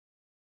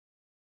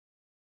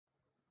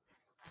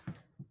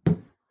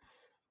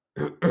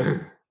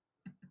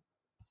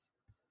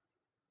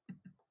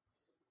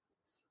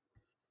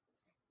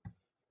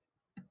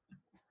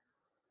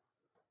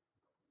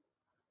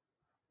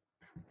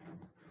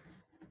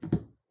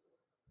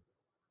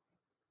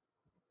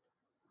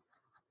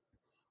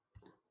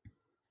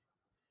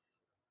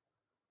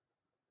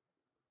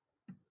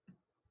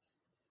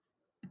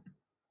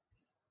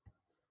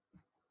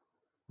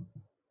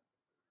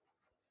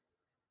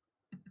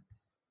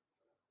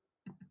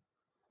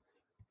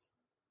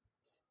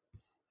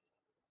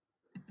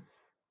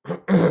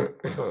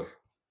ہم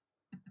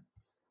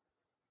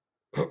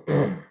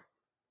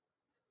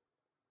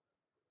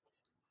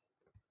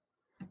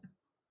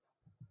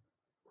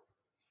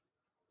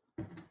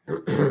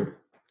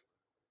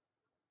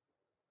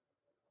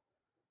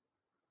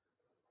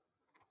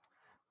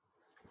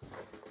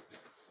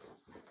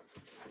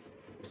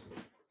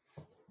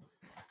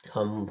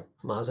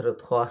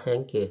معذرت خواہ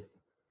ہیں کہ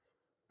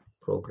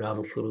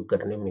پروگرام شروع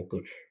کرنے میں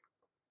کچھ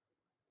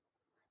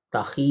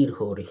تاخیر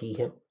ہو رہی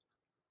ہے.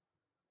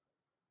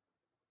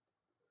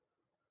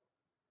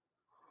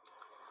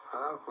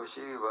 ہاں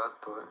خوشی کی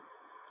بات تو ہے،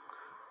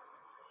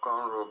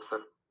 کون روک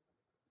سکتا.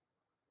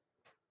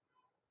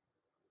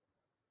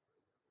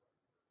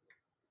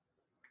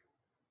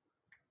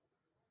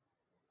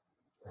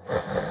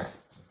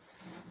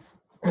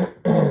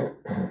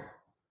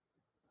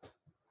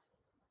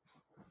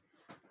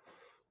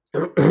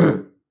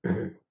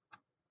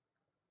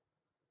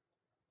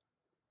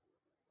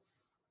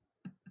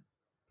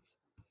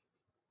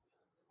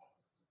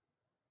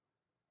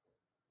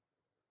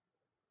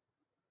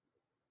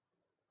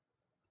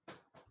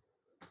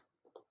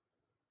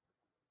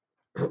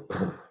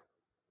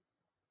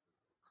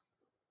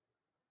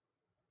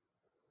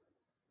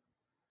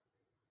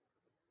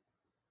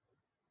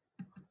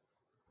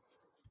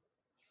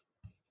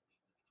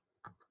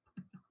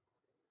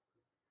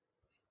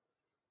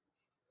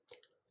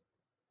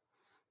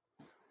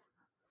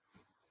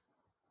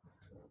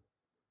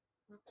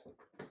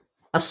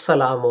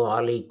 السلام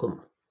علیکم.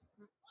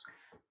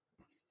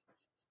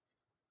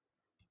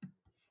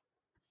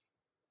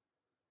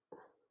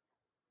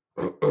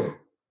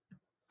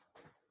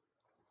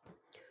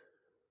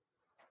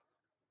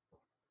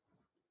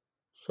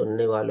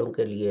 سننے والوں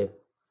کے لیے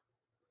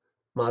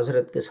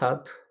معذرت کے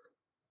ساتھ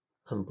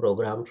ہم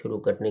پروگرام شروع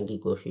کرنے کی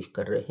کوشش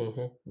کر رہے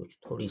ہیں. کچھ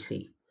تھوڑی سی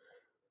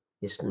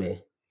اس میں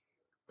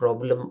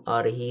پرابلم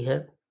آ رہی ہے.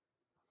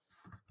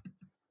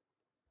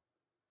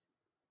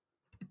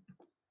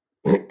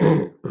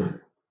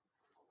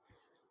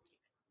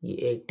 یہ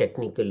ایک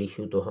ٹیکنیکل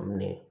ایشو تو ہم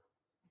نے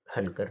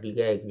حل کر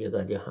لیا. ایک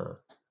جگہ جہاں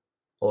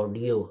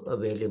آڈیو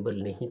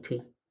اویلیبل نہیں تھی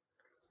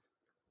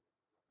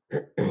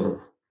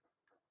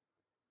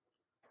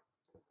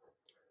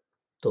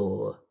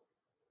تو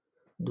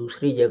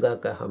دوسری جگہ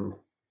کا ہم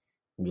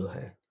جو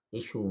ہے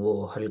ایشو وہ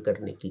حل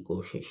کرنے کی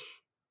کوشش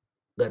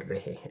کر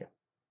رہے ہیں.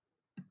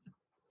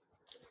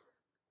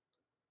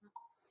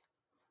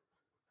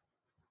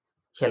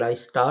 Shall I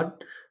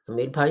start,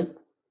 امیر بھائی؟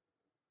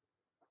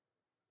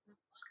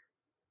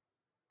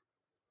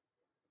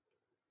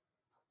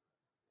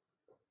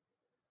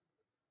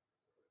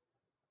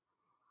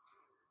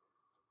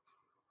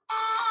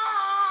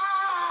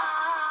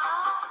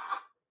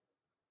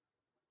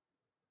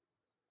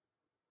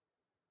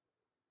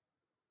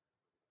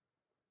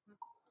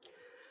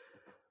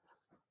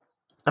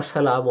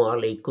 السلام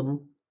علیکم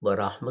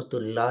ورحمۃ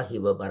اللہ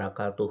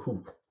وبرکاتہ.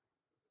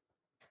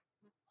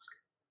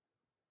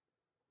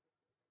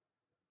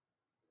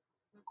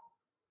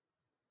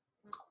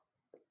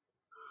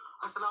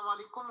 السلام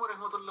علیکم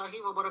ورحمۃ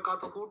اللہ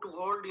وبرکاتہ to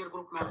all dear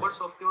group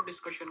members of pure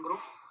discussion group.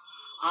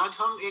 آج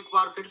ہم ایک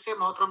بار پھر سے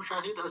محترم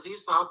شاہد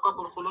عزیز صاحب کا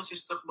پرخلوص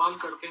استقبال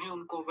کرتے ہیں،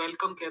 ان کو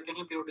ویلکم کہتے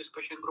ہیں پیور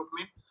ڈسکشن گروپ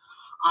میں.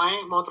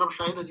 آئیں محترم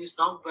شاہد عزیز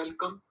صاحب،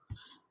 ویلکم،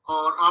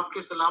 اور آپ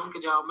کے سلام کے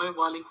جواب میں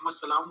وعلیکم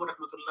السلام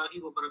ورحمۃ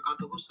اللہ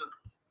وبرکاتہ سر.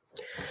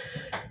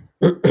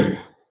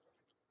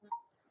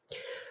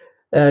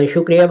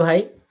 شکریہ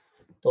بھائی.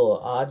 تو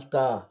آج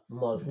کا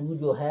موضوع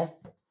جو ہے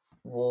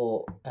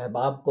وہ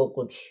احباب کو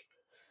کچھ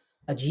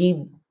عجیب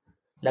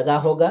لگا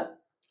ہوگا،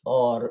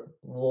 اور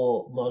وہ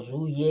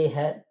موضوع یہ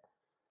ہے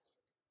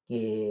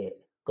کہ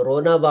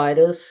کرونا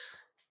وائرس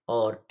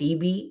اور ٹی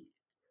بی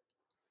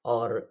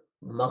اور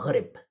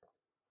مغرب.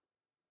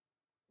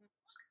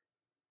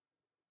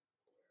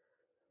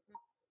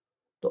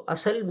 تو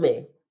اصل میں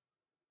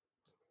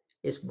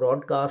اس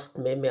براڈ کاسٹ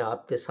میں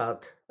آپ کے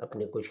ساتھ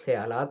اپنے کچھ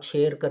خیالات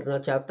شیئر کرنا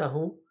چاہتا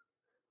ہوں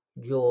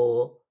جو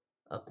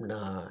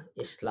اپنا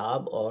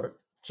اسلام اور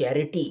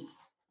چیریٹی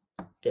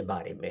کے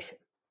بارے میں ہے.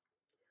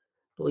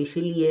 تو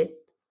اسی لیے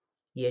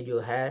یہ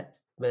جو ہے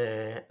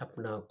میں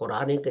اپنا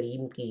قرآن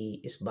کریم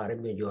کی اس بارے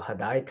میں جو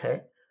ہدایت ہے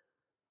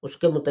اس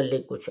کے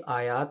متعلق کچھ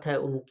آیات ہیں،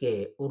 ان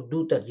کے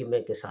اردو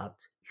ترجمے کے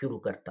ساتھ شروع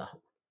کرتا ہوں.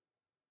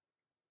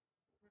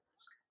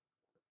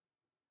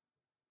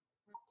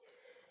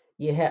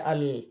 یہ ہے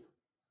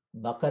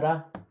البقرہ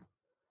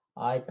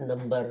آیت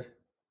نمبر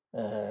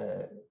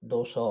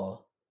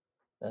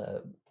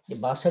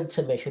 262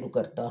 سے میں شروع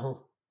کرتا ہوں.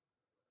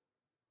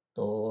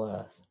 تو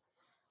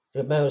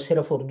میں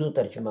صرف اردو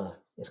ترجمہ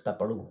اس کا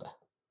پڑھوں گا.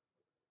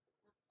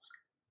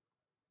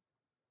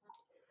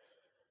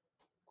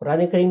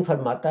 قرآن کریم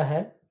فرماتا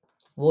ہے،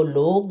 وہ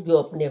لوگ جو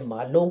اپنے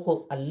مالوں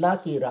کو اللہ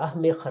کی راہ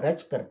میں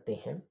خرچ کرتے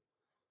ہیں،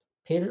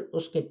 پھر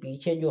اس کے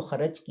پیچھے جو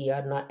خرچ کیا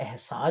نہ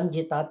احسان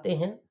جتاتے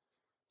ہیں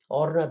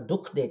اور نہ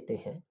دکھ دیتے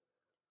ہیں،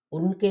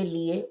 ان کے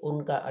لیے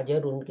ان کا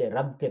اجر ان کے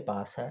رب کے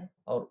پاس ہے،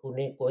 اور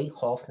انہیں کوئی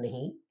خوف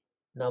نہیں،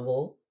 نہ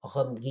وہ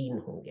غمگین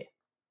ہوں گے.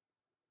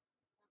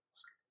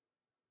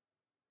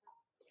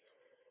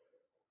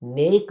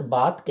 نیک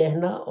بات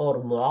کہنا اور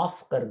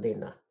معاف کر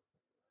دینا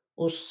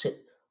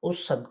اس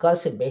صدقہ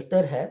سے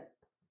بہتر ہے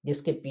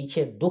جس کے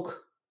پیچھے دکھ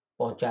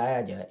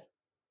پہنچایا جائے،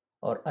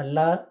 اور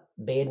اللہ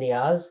بے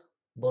نیاز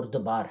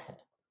بردبار ہے۔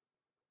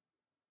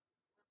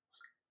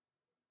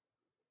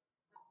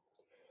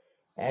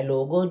 اے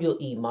لوگوں جو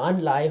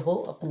ایمان لائے ہو،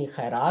 اپنی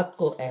خیرات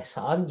کو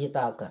احسان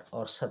جتا کر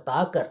اور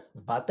ستا کر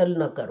باطل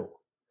نہ کرو،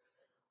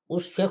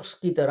 اس شخص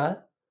کی طرح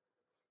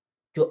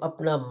جو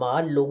اپنا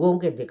مال لوگوں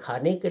کے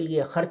دکھانے کے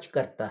لیے خرچ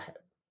کرتا ہے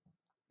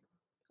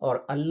اور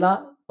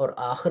اللہ اور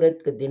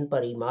آخرت کے دن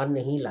پر ایمان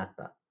نہیں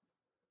لاتا،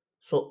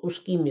 سو اس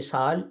کی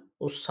مثال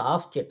اس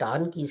صاف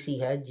چٹان کی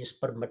سی ہے جس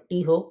پر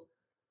مٹی ہو،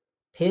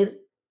 پھر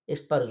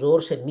اس پر زور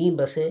سے مینہ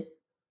بسے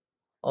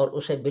اور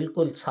اسے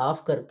بالکل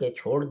صاف کر کے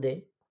چھوڑ دے،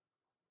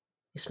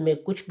 اس میں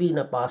کچھ بھی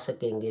نہ پا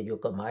سکیں گے جو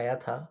کمایا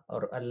تھا،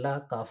 اور اللہ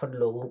کافر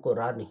لوگوں کو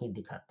راہ نہیں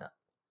دکھاتا۔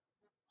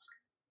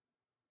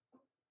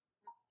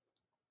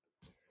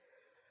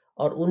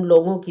 اور ان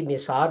لوگوں کی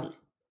مثال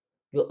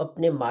جو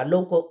اپنے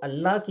مالوں کو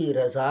اللہ کی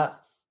رضا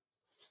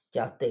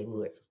چاہتے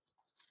ہوئے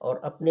اور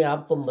اپنے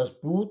آپ کو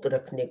مضبوط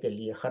رکھنے کے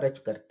لیے خرچ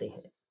کرتے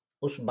ہیں،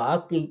 اس باغ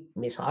کی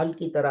مثال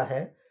کی طرح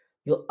ہے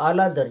جو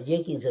اعلیٰ درجے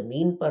کی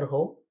زمین پر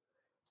ہو،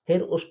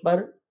 پھر اس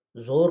پر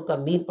زور کا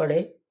مینہ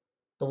پڑے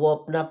تو وہ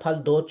اپنا پھل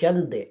دو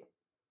چند دے،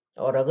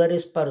 اور اگر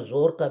اس پر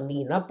زور کا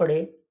مینہ نہ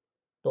پڑے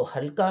تو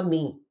ہلکا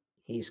مینہ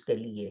ہی اس کے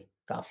لیے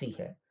کافی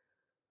ہے،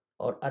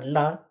 اور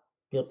اللہ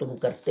جو تم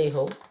کرتے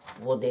ہو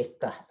وہ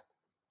دیکھتا ہے۔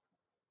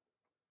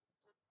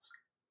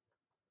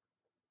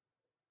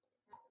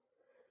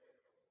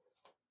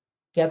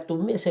 کیا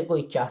تم میں سے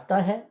کوئی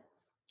چاہتا ہے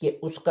کہ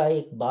اس کا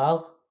ایک باغ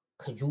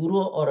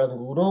کھجوروں اور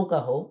انگوروں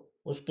کا ہو،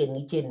 اس کے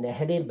نیچے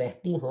نہریں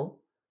بہتی ہوں،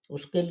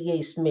 اس کے لیے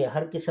اس میں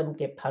ہر قسم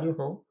کے پھل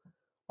ہوں،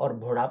 اور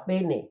بڑھاپے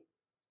نے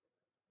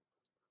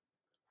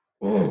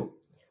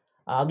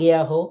آ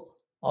گیا ہو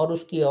اور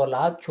اس کی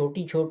اولاد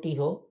چھوٹی چھوٹی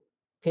ہو،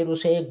 پھر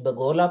اسے ایک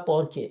بگولا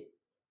پہنچے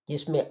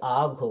جس میں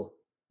آگ ہو،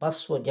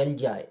 پس وہ جل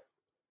جائے؟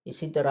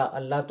 اسی طرح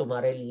اللہ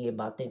تمہارے لیے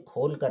باتیں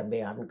کھول کر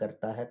بیان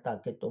کرتا ہے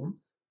تاکہ تم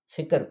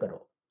فکر کرو۔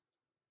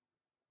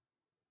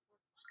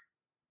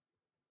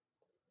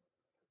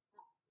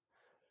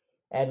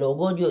 اے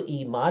لوگوں جو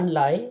ایمان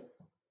لائے،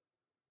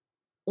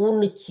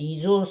 ان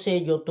چیزوں سے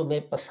جو تمہیں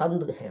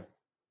پسند ہیں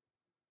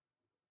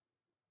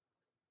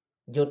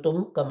جو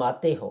تم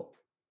کماتے ہو،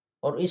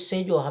 اور اس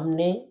سے جو ہم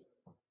نے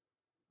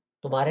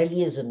تمہارے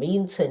لیے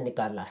زمین سے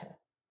نکالا ہے،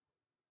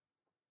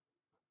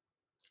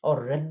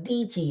 اور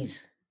ردی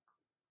چیز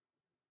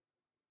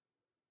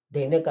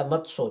دینے کا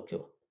مت سوچو،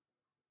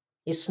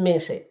 اس میں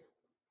سے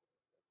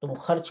تم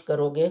خرچ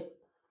کرو گے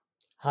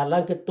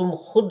حالانکہ تم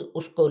خود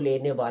اس کو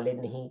لینے والے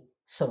نہیں،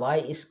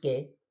 سوائے اس کے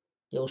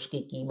کہ اس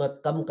کی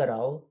قیمت کم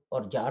کراؤ،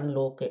 اور جان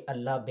لو کہ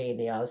اللہ بے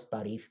نیاز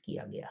تعریف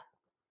کیا گیا۔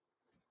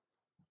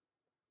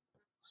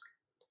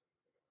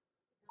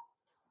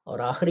 اور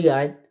آخری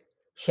آیت،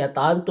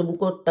 شیطان تم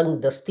کو تنگ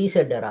دستی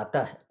سے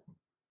ڈراتا ہے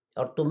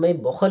اور تمہیں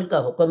بخل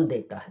کا حکم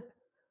دیتا ہے،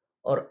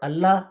 اور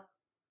اللہ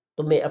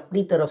تمہیں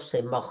اپنی طرف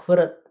سے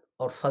مغفرت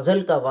اور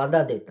فضل کا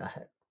وعدہ دیتا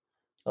ہے،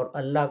 اور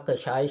اللہ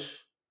کشائش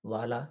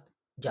والا،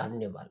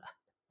 جاننے والا۔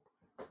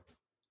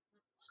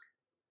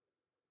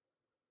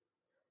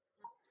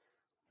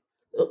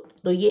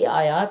 تو یہ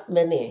آیات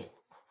میں نے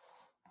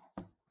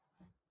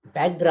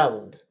بیک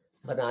گراؤنڈ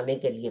بنانے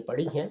کے لیے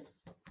پڑھی ہیں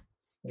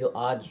جو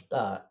آج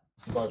کا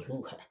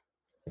موضوع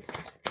ہے،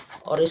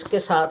 اور اس کے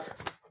ساتھ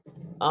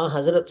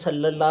حضرت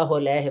صلی اللہ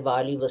علیہ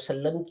وآلہ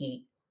وسلم کی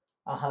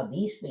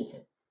احادیث بھی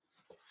ہیں۔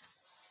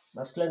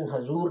 مثلا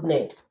حضور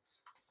نے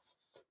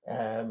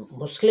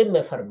مسلم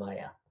میں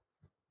فرمایا،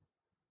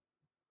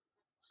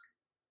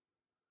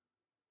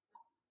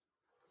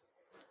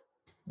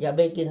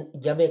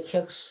 جب ایک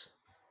شخص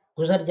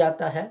گزر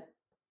جاتا ہے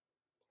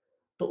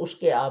تو اس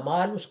کے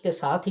اعمال اس کے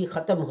ساتھ ہی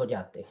ختم ہو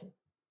جاتے ہیں،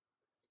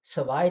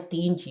 سوائے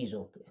تین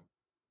چیزوں کے: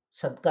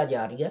 صدقہ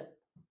جاریہ،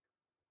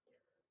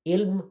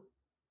 علم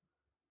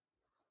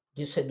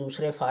جس سے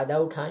دوسرے فائدہ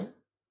اٹھائیں،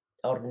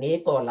 اور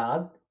نیک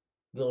اولاد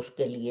جو اس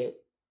کے لیے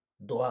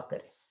دعا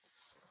کرے۔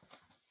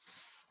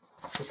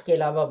 اس کے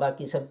علاوہ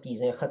باقی سب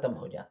چیزیں ختم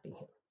ہو جاتی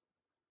ہیں۔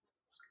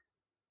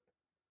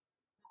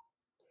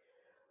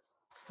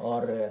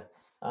 اور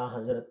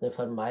حضرت نے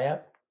فرمایا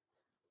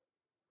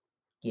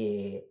کہ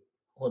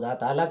خدا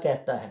تعالیٰ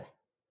کہتا ہے،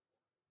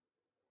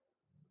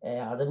 اے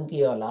آدم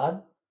کی اولاد،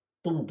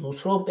 تم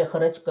دوسروں پہ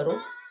خرچ کرو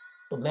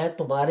تو میں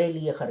تمہارے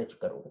لیے خرچ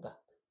کروں گا۔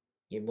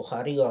 یہ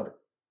بخاری اور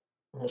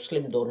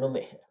مسلم دونوں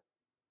میں ہے۔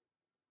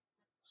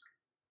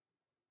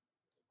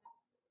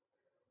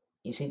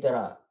 اسی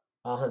طرح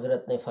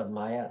حضرت نے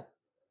فرمایا،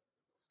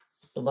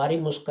 تمہاری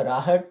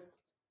مسکراہٹ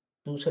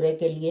دوسرے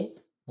کے لیے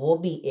وہ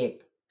بھی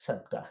ایک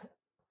صدقہ ہے۔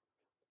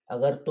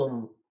 اگر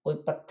تم کوئی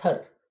پتھر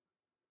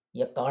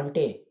یا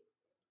کانٹے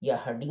یا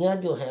ہڈیاں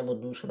جو ہیں وہ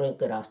دوسروں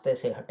کے راستے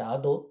سے ہٹا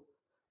دو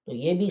تو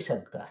یہ بھی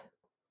صدقہ ہے۔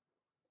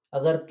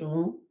 اگر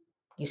تم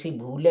کسی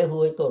بھولے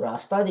ہوئے کو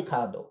راستہ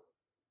دکھا دو،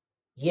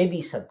 یہ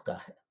بھی صدقہ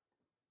ہے۔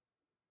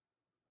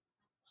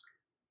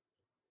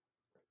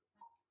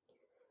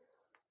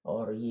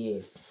 اور یہ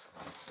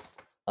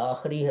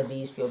آخری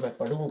حدیث جو میں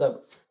پڑھوں گا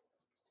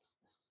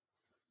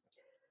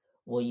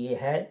وہ یہ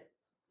ہے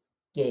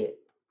کہ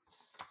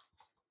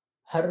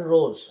ہر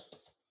روز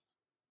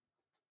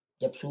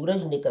جب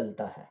سورج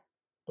نکلتا ہے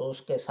تو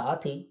اس کے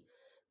ساتھ ہی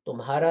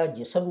تمہارا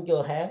جسم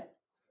جو ہے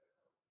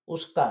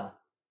اس کا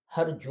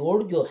ہر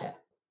جوڑ جو ہے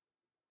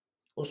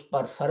اس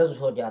پر فرض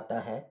ہو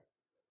جاتا ہے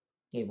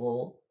کہ وہ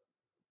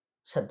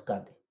صدقہ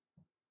دے.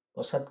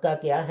 وہ صدقہ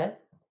کیا ہے؟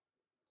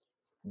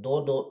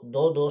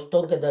 دو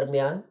دوستوں کے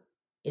درمیان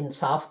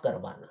انصاف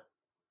کروانا.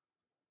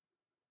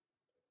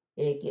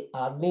 ایک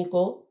آدمی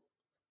کو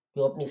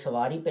جو اپنی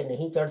سواری پہ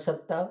نہیں چڑھ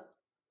سکتا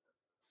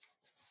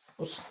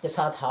اس کے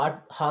ساتھ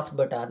ہاتھ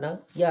بٹانا،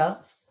 یا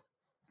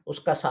اس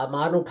کا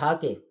سامان اٹھا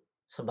کے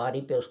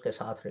سواری پہ اس کے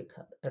ساتھ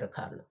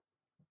رکھانا.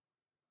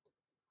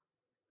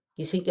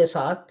 کسی کے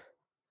ساتھ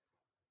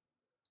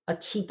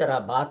اچھی طرح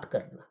بات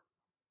کرنا،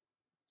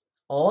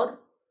 اور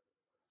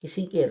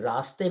کسی کے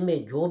راستے میں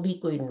جو بھی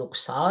کوئی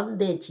نقصان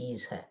دہ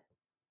چیز ہے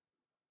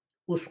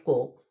اس کو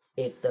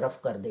ایک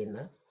طرف کر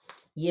دینا.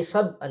 یہ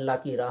سب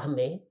اللہ کی راہ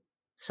میں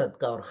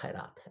صدقہ اور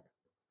خیرات ہے.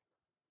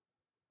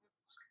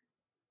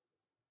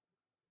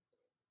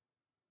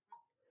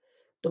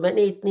 تو میں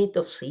نے اتنی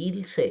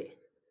تفصیل سے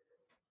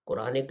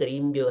قرآن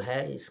کریم جو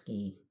ہے اس کی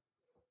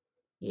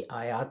یہ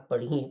آیات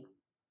پڑھی،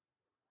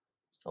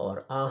 اور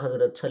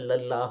حضرت صلی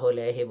اللہ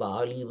علیہ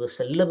وآلہ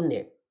وسلم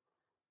نے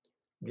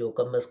جو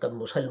کم از کم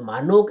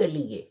مسلمانوں کے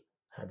لیے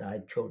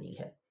ہدایت چھوڑی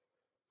ہے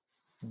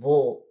وہ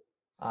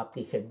آپ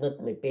کی خدمت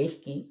میں پیش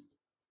کی.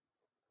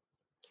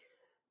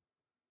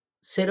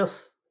 صرف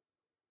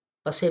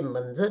پس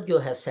منظر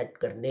جو ہے سیٹ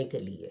کرنے کے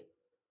لیے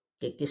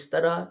کہ کس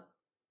طرح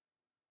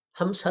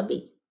ہم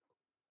سبھی،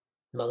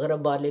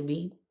 مغرب والے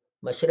بھی،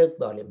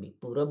 مشرق والے بھی،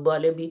 پورب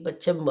والے بھی،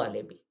 پچھم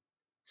والے بھی،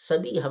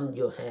 سبھی ہم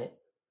جو ہیں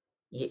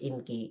یہ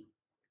ان کی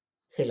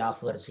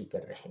خلاف ورزی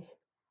کر رہے ہیں.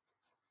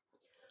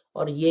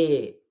 اور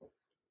یہ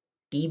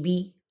ٹی بی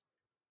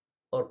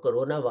اور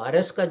کرونا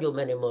وائرس کا جو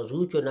میں نے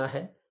موضوع چنا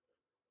ہے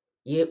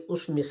یہ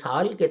اس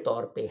مثال کے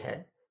طور پہ ہے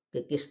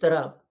کہ کس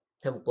طرح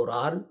ہم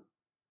قرآن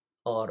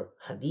اور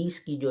حدیث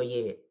کی جو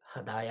یہ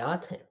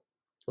ہدایات ہیں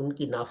ان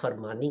کی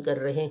نافرمانی کر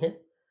رہے ہیں،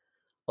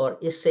 اور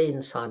اس سے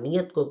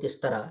انسانیت کو کس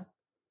طرح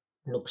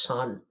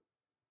نقصان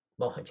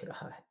پہنچ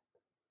رہا ہے.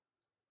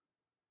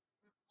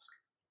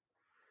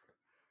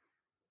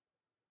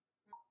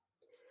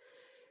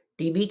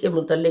 ٹی بی کے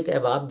متعلق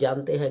اب آپ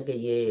جانتے ہیں کہ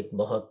یہ ایک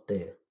بہت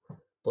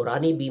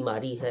پرانی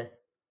بیماری ہے،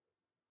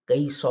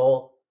 کئی 100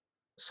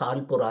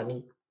 سال پرانی،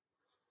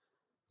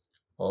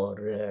 اور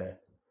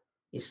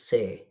اس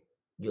سے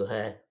جو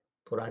ہے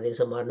پرانے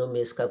زمانوں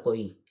میں اس کا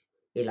کوئی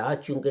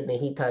علاج چونکہ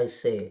نہیں تھا، اس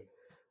سے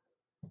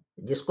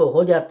جس کو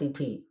ہو جاتی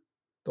تھی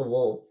تو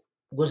وہ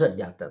گزر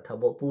جاتا تھا،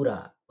 وہ پورا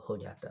ہو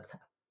جاتا تھا.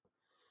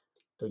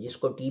 تو جس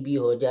کو ٹی بی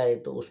ہو جائے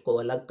تو اس کو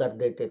الگ کر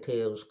دیتے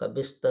تھے، اس کا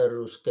بستر،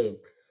 اس کے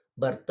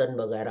برتن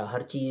وغیرہ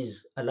ہر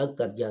چیز الگ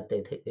کر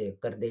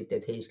دیتے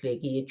تھے، اس لیے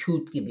کہ یہ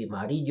چھوت کی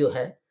بیماری جو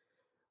ہے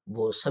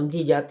وہ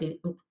سمجھی جاتی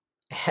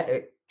ہے،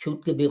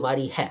 چھوت کی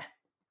بیماری ہے.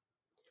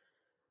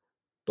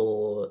 تو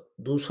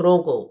دوسروں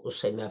کو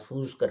اس سے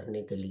محفوظ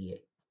کرنے کے لیے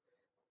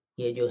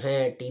یہ جو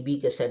ہیں ٹی بی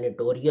کے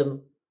سینیٹوریم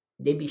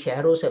یہ بھی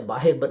شہروں سے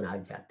باہر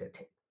بنائے جاتے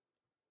تھے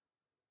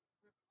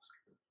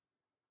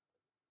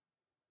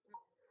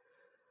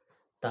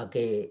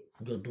تاکہ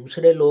جو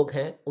دوسرے لوگ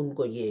ہیں ان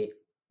کو یہ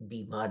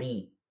بیماری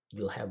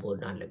جو ہے وہ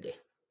نہ لگے.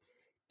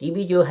 ٹی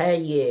بی جو ہے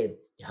یہ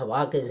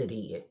ہوا کے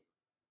ذریعے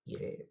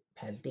یہ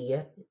پھیلتی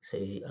ہے، اسے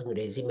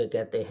انگریزی میں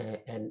کہتے ہیں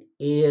این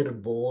ایئر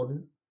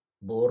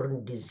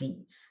بورن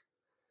ڈیزیز،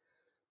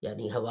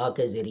 یعنی ہوا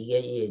کے ذریعے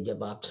یہ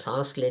جب آپ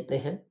سانس لیتے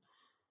ہیں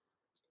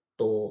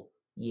تو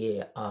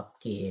یہ آپ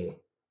کے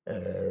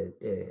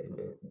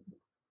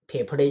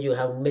پھیپھڑے جو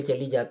ہے ان میں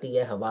چلی جاتی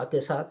ہے ہوا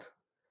کے ساتھ،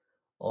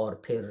 اور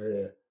پھر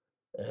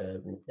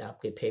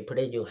آپ کے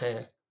پھیپھڑے جو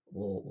ہیں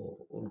وہ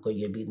ان کو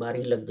یہ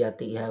بیماری لگ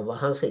جاتی ہے.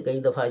 وہاں سے کئی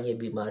دفعہ یہ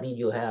بیماری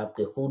جو ہے آپ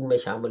کے خون میں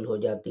شامل ہو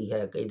جاتی ہے،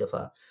 کئی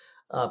دفعہ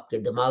آپ کے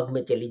دماغ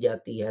میں چلی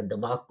جاتی ہے،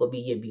 دماغ کو بھی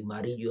یہ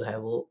بیماری جو ہے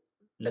وہ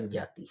لگ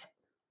جاتی ہے.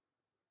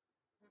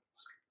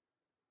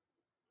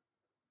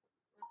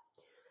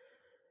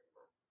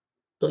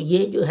 تو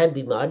یہ جو ہے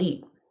بیماری،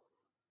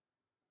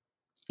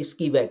 اس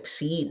کی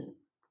ویکسین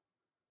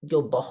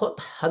جو بہت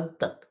حد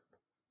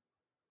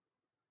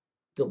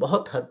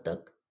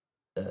تک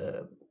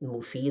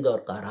مفید اور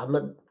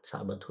کارآمد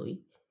ثابت ہوئی،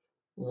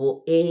 وہ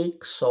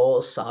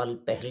 100 سال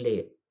پہلے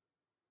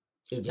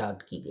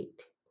ایجاد کی گئی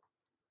تھی.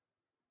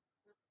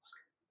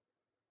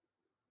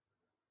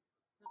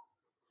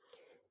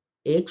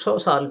 100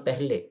 سال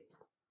پہلے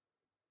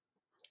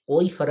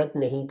کوئی فرق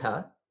نہیں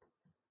تھا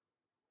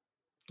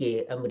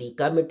کہ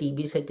امریکہ میں ٹی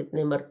بی سے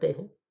کتنے مرتے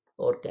ہیں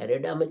اور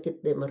کینیڈا میں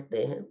کتنے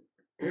مرتے ہیں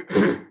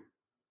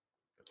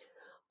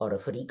اور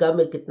افریقہ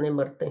میں کتنے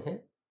مرتے ہیں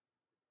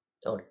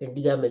اور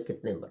انڈیا میں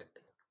کتنے مرتے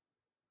ہیں.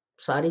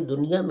 ساری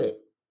دنیا میں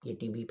یہ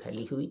ٹی بی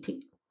پھیلی ہوئی تھی،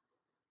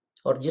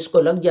 اور جس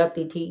کو لگ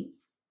جاتی تھی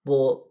وہ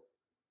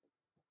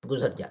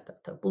گزر جاتا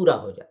تھا، پورا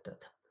ہو جاتا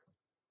تھا.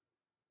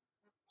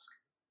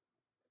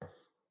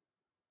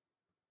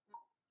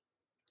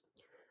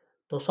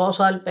 تو 100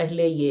 سال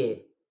پہلے یہ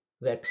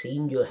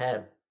ویکسین جو ہے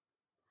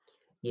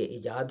یہ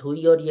ایجاد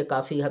ہوئی، اور یہ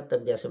کافی حد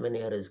تک جیسے میں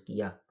نے عرض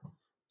کیا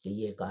کہ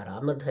یہ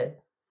کارآمد ہے،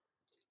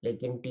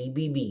 لیکن ٹی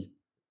بی بھی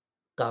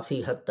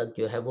کافی حد تک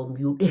جو ہے وہ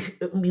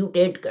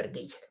میوٹیٹ کر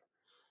گئی ہے،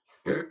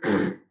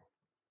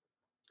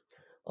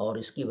 اور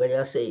اس کی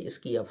وجہ سے اس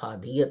کی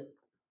افادیت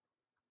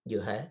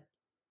جو ہے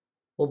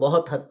وہ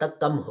بہت حد تک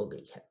کم ہو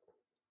گئی ہے۔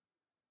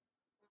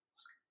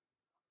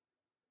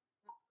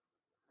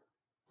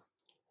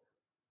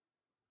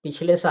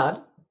 پچھلے سال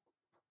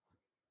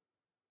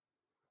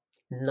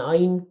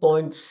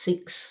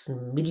 9.6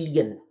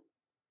 ملین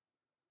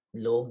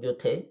لوگ جو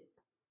تھے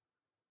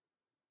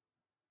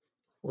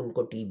ان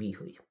کو ٹی بی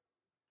ہوئی،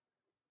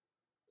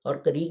 اور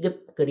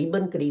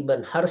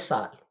قریباً ہر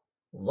سال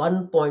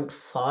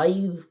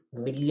 1.5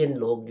 ملین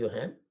لوگ جو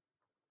ہیں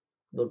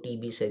وہ ٹی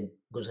بی سے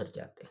گزر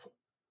جاتے ہیں۔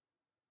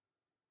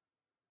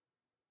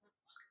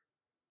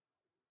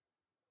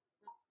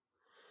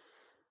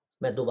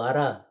 میں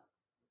دوبارہ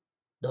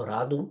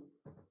دہرا دوں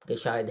کہ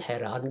شاید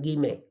حیرانگی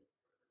میں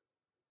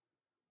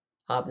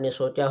آپ نے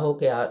سوچا ہو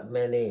کہ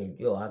میں نے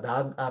جو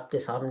اعداد آپ کے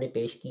سامنے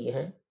پیش کیے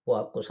ہیں وہ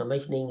آپ کو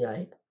سمجھ نہیں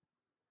آئے،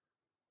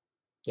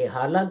 کہ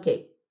حالانکہ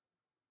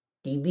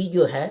ٹی بی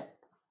جو ہے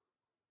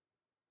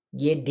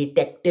یہ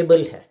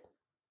ڈیٹیکٹیبل ہے،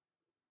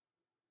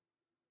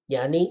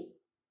 یعنی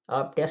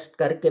آپ ٹیسٹ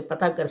کر کے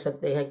پتہ کر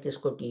سکتے ہیں کس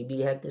کو ٹی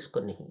بی ہے کس کو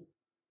نہیں۔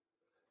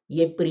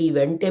 یہ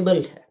پریونٹیبل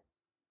ہے،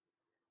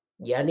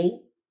 یعنی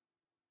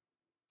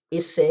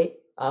اس سے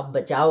آپ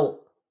بچاؤ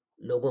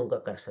لوگوں کا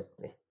کر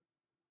سکتے ہیں۔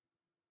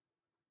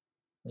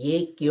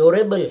 یہ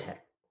کیوریبل ہے،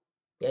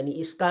 یعنی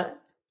اس کا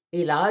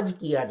علاج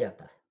کیا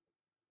جاتا ہے۔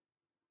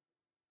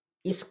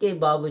 اس کے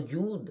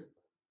باوجود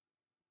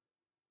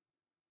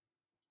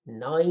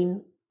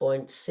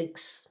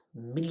 9.6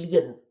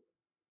 ملین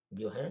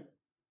جو ہیں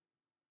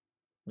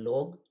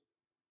لوگ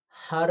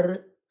ہر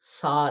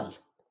سال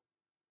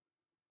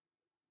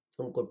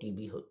ان کو ٹی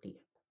بی ہوتی ہے،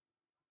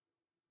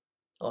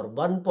 اور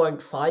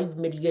 1.5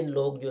 ملین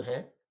لوگ جو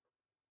ہیں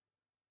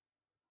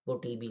وہ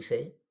ٹی بی سے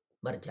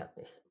مر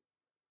جاتے ہیں۔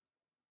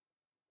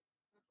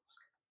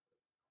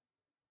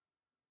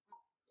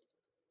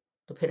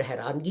 تو پھر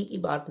حیرانگی کی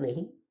بات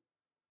نہیں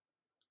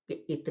کہ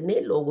اتنے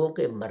لوگوں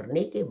کے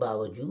مرنے کے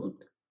باوجود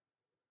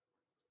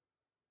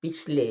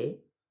پچھلے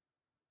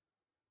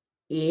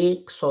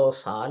 100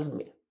 سال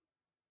میں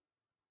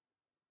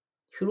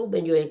شروع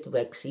میں جو ایک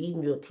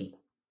ویکسین جو تھی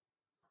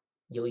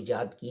جو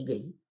ایجاد کی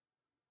گئی،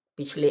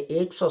 پچھلے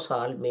 100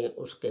 سال میں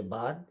اس کے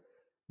بعد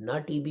نہ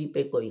ٹی بی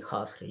پہ کوئی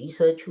خاص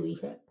ریسرچ ہوئی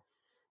ہے،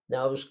 نہ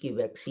اس کی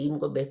ویکسین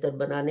کو بہتر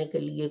بنانے کے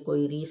لیے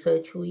کوئی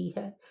ریسرچ ہوئی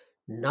ہے،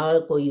 نہ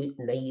کوئی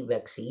نئی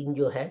ویکسین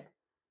جو ہے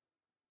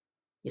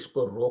اس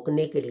کو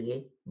روکنے کے لیے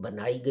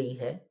بنائی گئی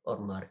ہے اور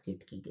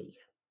مارکیٹ کی گئی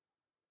ہے۔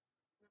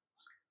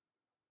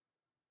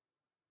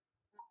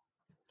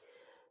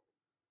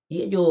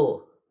 یہ جو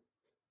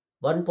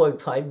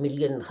 1.5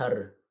 ملین ہر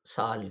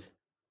سال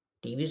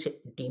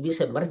ٹی بی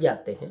سے مر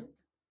جاتے ہیں،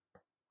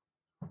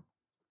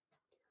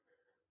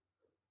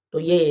 تو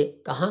یہ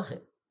کہاں ہے؟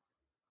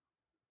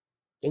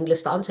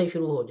 انگلستان سے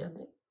شروع ہو جاتے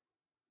ہیں،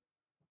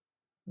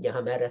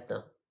 جہاں میں رہتا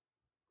ہوں۔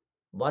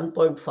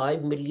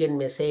 1.5 ملین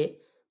میں سے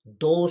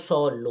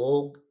 200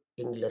 لوگ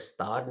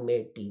انگلستان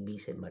میں ٹی بی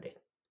سے مرے۔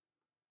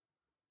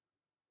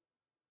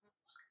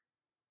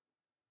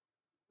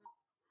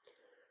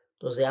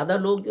 تو زیادہ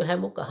لوگ جو ہیں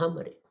وہ کہاں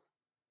مرے؟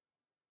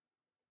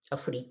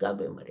 افریقہ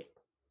میں مرے،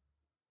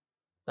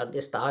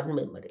 پاکستان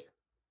میں مرے،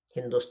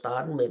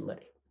 ہندوستان میں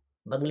مرے،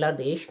 بنگلہ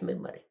دیش میں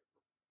مرے۔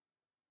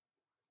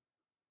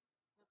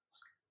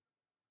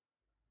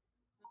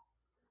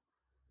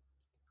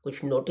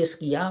 کچھ نوٹس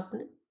کیا آپ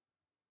نے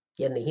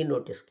یا نہیں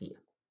نوٹس کیا؟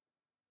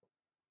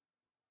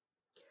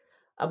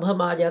 اب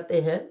ہم آ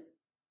جاتے ہیں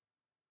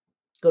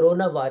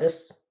کرونا وائرس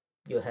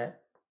جو ہے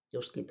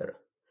اس کی طرف۔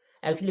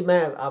 ایکچولی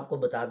میں آپ کو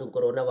بتا دوں،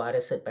 کرونا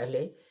وائرس سے پہلے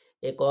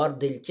ایک اور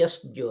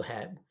دلچسپ جو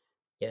ہے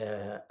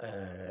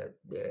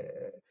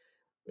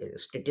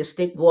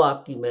اسٹیٹسٹک، وہ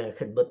آپ کی میں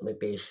خدمت میں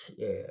پیش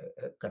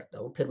کرتا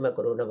ہوں، پھر میں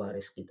کرونا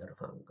وائرس کی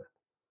طرف آؤں گا۔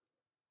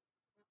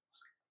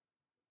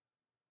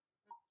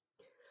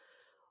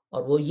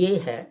 اور وہ یہ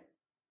ہے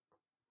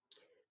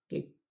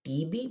کہ ٹی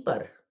بی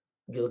پر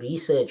جو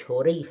ریسرچ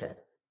ہو رہی ہے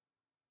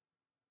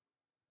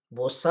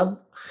وہ سب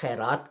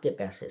خیرات کے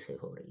پیسے سے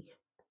ہو رہی ہے۔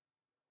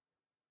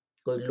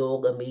 کوئی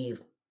لوگ امیر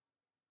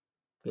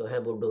جو ہیں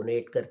وہ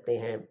ڈونیٹ کرتے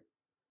ہیں۔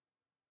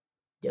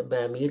 جب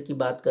میں امیر کی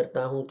بات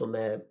کرتا ہوں تو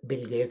میں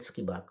بل گیٹس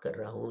کی بات کر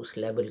رہا ہوں، اس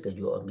لیول کے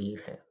جو امیر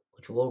ہیں،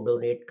 کچھ وہ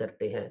ڈونیٹ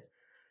کرتے ہیں،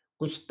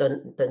 کچھ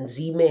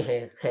تنظیمیں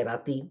ہیں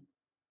خیراتی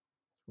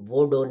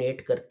وہ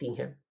ڈونیٹ کرتی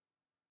ہیں۔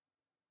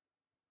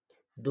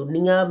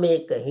 دنیا میں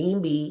کہیں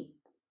بھی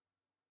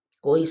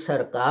کوئی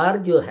سرکار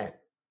جو ہے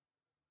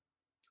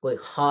کوئی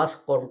خاص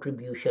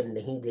کنٹریبیوشن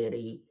نہیں دے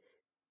رہی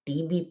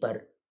ٹی بی پر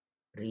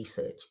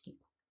ریسرچ کی،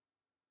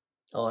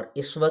 اور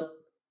اس وقت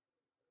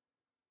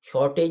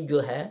شارٹیج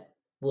جو ہے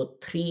وہ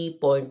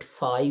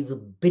 3.5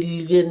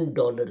 بلین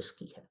ڈالرز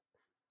کی ہے۔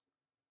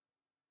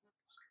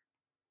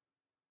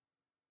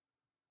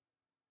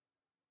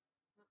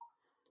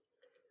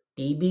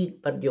 ٹی بی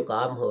پر جو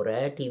کام ہو رہا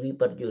ہے، ٹی بی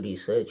پر جو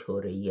ریسرچ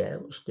ہو رہی ہے،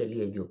 اس کے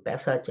لیے جو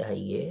پیسہ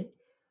چاہیے،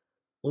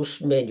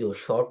 اس میں جو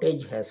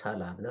شارٹیج ہے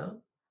سالانہ،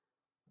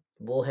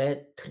 وہ ہے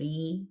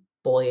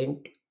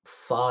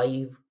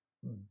 $3.5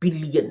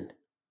 بلین۔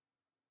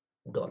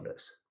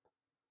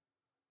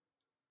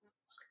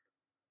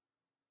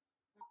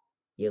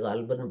 یہ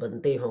غالباً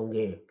بنتے ہوں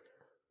گے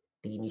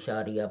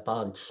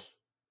 3.5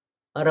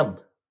 ارب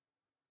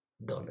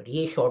ڈالر۔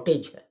 یہ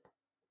شارٹیج ہے۔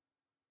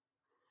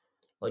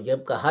 اور جب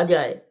کہا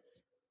جائے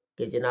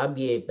کہ جناب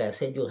یہ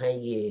پیسے جو ہیں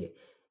یہ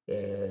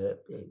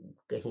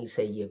کہیں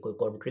سے یہ کوئی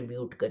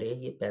کنٹریبیوٹ کرے،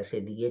 یہ پیسے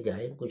دیے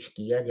جائیں، کچھ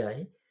کیا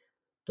جائے،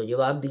 تو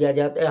جواب دیا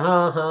جاتا ہے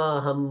ہاں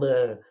ہاں ہم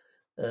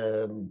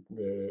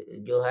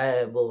جو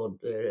ہے وہ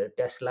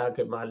ٹیسلا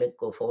کے مالک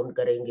کو فون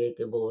کریں گے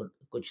کہ وہ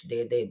کچھ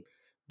دے دے،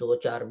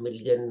 2-4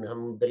 ملین،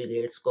 ہم بل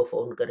گیٹس کو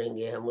فون کریں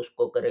گے، ہم اس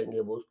کو کریں گے،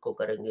 وہ اس کو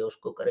کریں گے، اس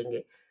کو کریں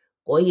گے۔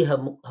 کوئی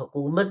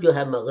حکومت جو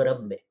ہے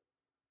مغرب میں،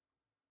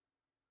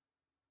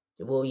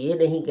 وہ یہ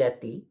نہیں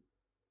کہتی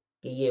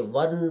کہ یہ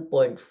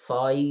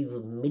 1.5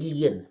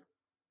 ملین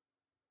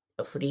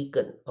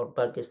افریقن اور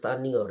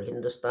پاکستانی اور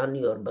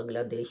ہندوستانی اور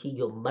بنگلہ دیشی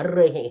جو مر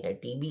رہے ہیں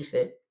ٹی بی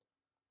سے،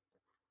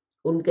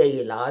 ان کے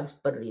علاج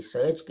پر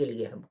ریسرچ کے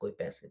لیے ہم کوئی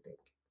پیسے دیں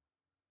گے۔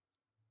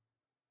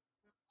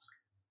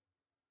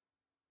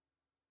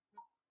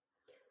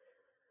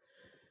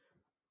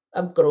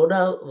 اب کرونا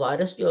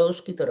وائرس جو ہے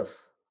اس کی طرف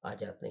آ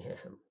جاتے ہیں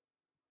ہم۔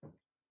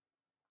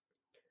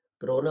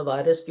 کرونا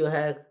وائرس جو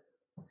ہے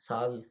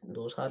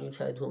 2 سال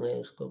شاید ہوئے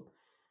ہیں اس کو،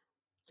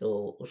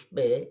 تو اس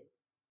پہ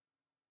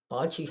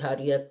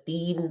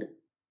 5.3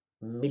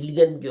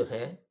 ملین جو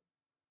ہیں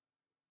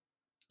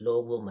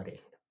لوگ وہ مرے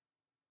ہیں۔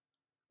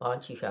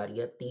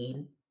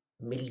 5.3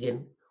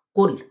 ملین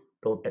کل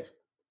ٹوٹل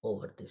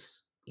اوور دس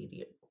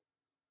پیریڈ۔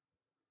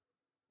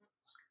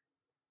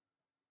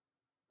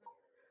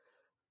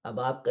 اب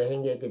آپ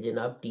کہیں گے کہ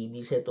جناب ٹی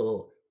بی سے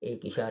تو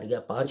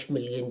 1.5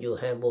 ملین جو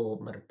ہیں وہ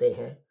مرتے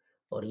ہیں،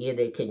 اور یہ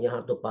دیکھیں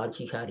یہاں تو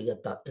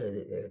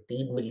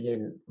 5.3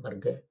 ملین مر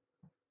گئے۔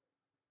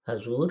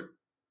 حضور،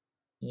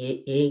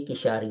 یہ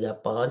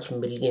 1.5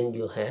 ملین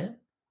جو ہیں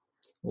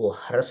وہ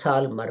ہر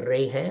سال مر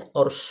رہے ہیں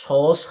اور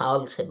 100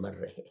 سال سے مر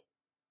رہے ہیں۔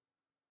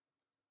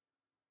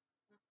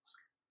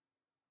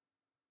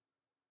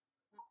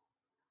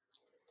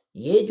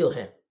 یہ جو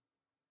ہے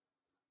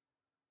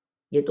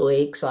یہ تو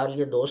 1 سال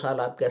یا 2 سال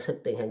آپ کہہ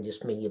سکتے ہیں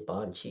جس میں یہ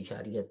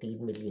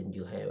 5.3 ملین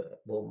جو ہے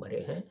وہ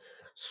مرے ہیں۔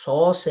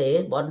 100 سے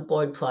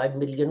 1.5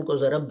 ملین کو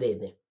ضرب دے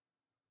دیں،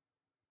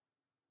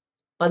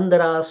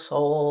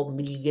 1500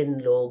 ملین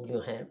لوگ جو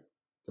ہیں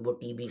وہ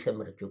ٹی بی سے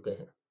مر چکے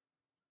ہیں۔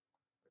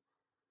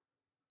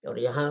 اور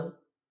یہاں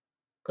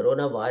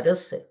کرونا وائرس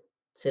سے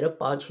صرف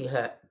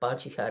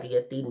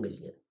 5.3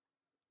 ملین۔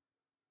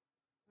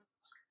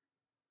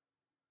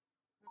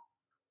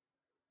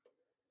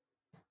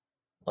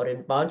 اور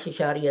ان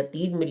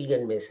 5.3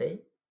 ملین میں سے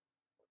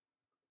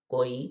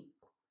کوئی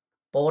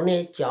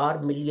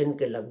 3.25 ملین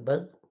کے لگ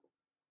بھگ،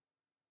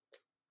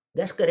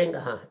 گیس کریں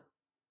کہاں ہے،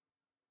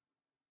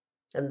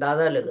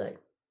 اندازہ لگائیں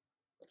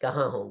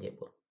کہاں ہوں گے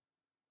وہ۔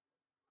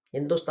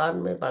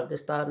 ہندوستان میں،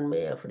 پاکستان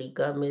میں،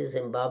 افریقہ میں،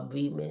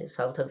 زمبابوی میں،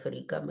 ساؤتھ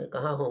افریقہ میں،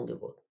 کہاں ہوں گے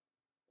وہ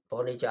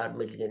 3.25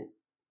 ملین؟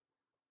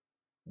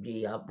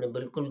 جی آپ نے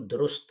بالکل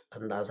درست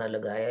اندازہ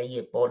لگایا،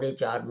 یہ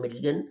 3.25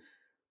 ملین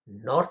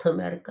نارتھ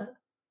امریکہ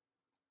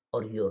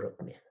اور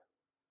یورپ میں۔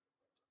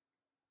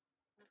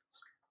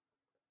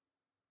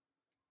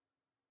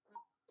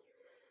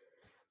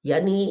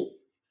 یعنی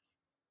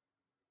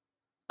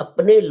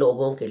اپنے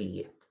لوگوں کے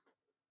لیے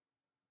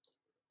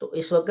تو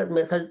اس وقت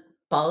میرے خیال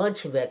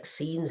 5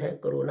 ویکسینز ہیں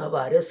کرونا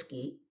وائرس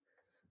کی،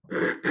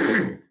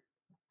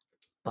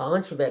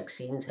 5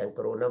 ویکسینز ہیں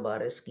کرونا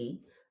وائرس کی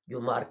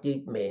جو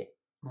مارکیٹ میں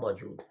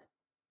موجود ہیں۔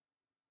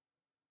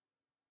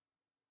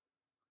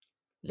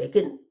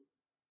 لیکن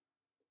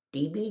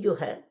ٹی بی جو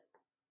ہے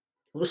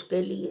اس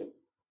کے لیے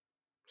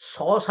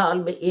 100 سال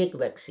میں ایک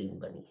ویکسین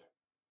بنی ہے۔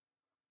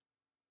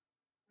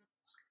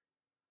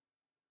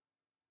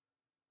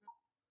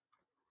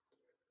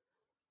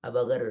 اب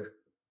اگر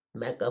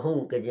میں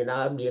کہوں کہ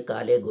جناب یہ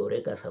کالے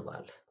گورے کا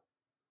سوال ہے،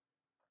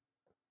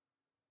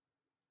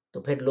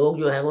 تو پھر لوگ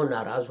جو ہیں وہ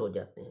ناراض ہو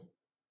جاتے ہیں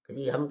کہ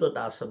جی ہم تو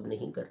تعصب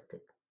نہیں کرتے۔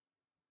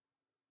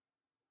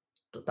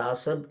 تو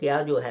تعصب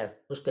کیا جو ہے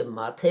اس کے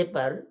ماتھے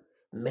پر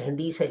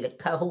مہندی سے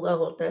لکھا ہوا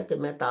ہوتا ہے کہ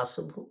میں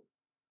تعصب ہوں؟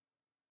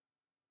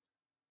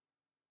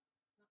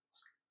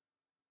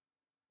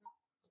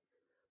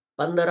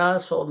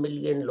 1500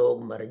 ملین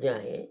لوگ مر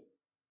جائیں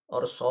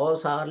اور 100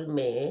 سال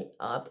میں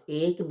آپ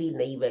ایک بھی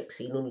نئی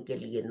ویکسین ان کے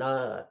لیے نہ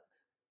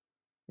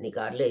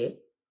نکالے،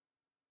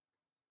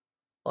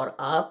 اور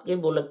آپ کے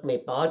ملک میں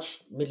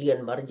 5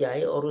 ملین مر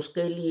جائے اور اس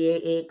کے لیے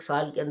 1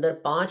 سال کے اندر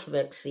 5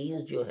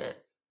 ویکسین جو ہیں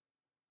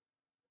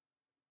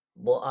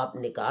وہ آپ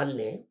نکال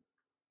لیں،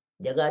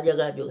 جگہ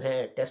جگہ جو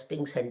ہیں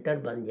ٹیسٹنگ سینٹر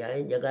بن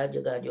جائیں، جگہ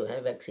جگہ جو ہے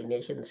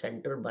ویکسینیشن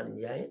سینٹر بن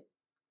جائیں،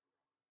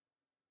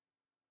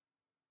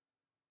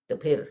 تو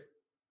پھر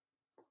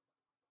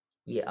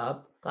یہ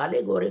آپ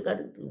کالے گورے کا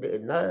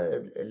نہ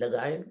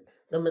لگائیں،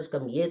 کم از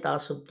کم یہ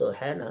تعصب تو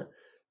ہے نا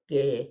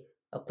کہ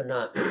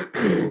اپنا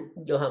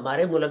جو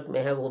ہمارے ملک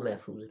میں ہے وہ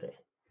محفوظ رہے.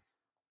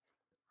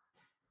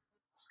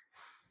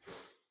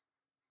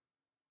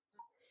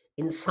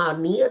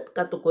 انسانیت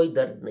کا تو کوئی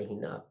درد نہیں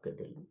نا آپ کے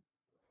دل میں.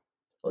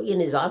 اور یہ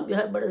نظام جو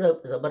ہے بڑے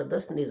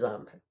زبردست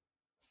نظام ہے.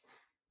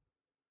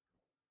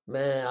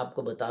 میں آپ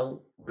کو بتاؤں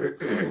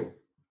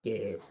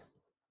کہ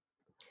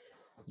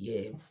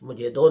یہ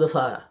مجھے 2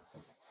 دفعہ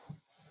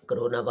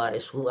کرونا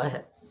وائرس ہوا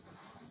ہے.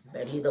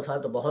 پہلی دفعہ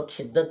تو بہت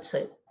شدت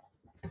سے،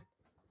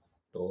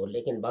 تو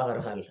لیکن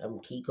بہرحال ہم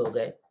ٹھیک ہو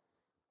گئے.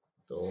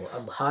 تو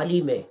اب حال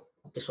ہی میں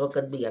اس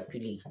وقت بھی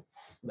ایکچولی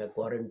میں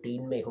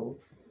کوارنٹین میں ہوں.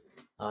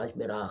 آج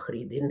میرا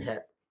آخری دن ہے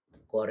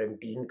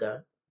کوارنٹین کا.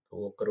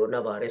 وہ کرونا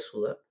وائرس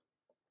ہوا.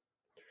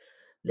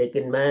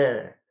 لیکن میں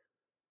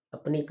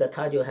اپنی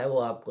کتھا جو ہے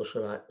وہ آپ کو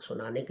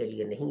سنانے کے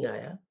لیے نہیں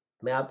آیا.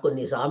 میں آپ کو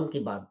نظام کی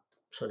بات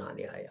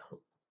سنانے آیا ہوں.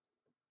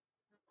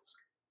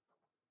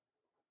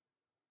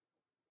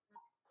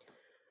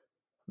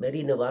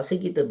 میری نواسی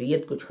کی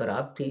طبیعت کچھ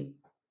خراب تھی،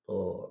 تو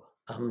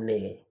ہم نے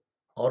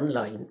آن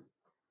لائن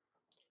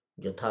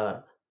جو تھا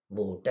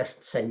وہ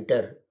ٹیسٹ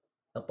سینٹر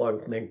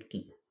اپوائنٹمنٹ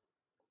کی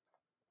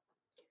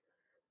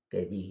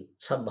کہ جی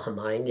سب ہم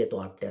آئیں گے تو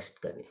آپ ٹیسٹ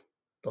کریں.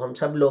 تو ہم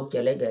سب لوگ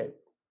چلے گئے.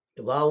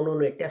 وہاں انہوں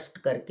نے ٹیسٹ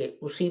کر کے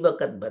اسی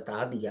وقت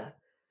بتا دیا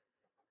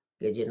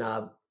کہ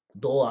جناب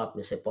 2 آپ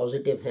میں سے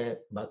پازیٹیو ہیں،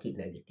 باقی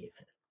نیگیٹو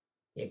ہیں.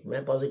 ایک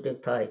میں پازیٹیو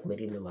تھا، ایک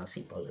میری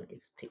نواسی پازیٹیو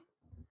تھی.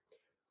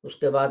 اس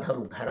کے بعد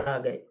ہم گھر آ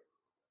گئے.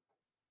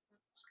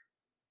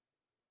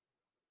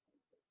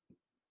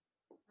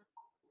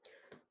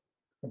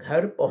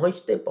 گھر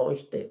پہنچتے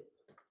پہنچتے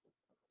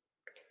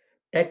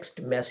ٹیکسٹ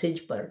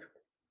میسج پر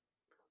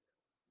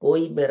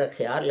کوئی میرا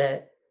خیال ہے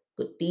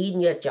کہ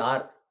 3 یا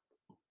 4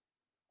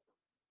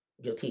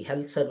 جو تھی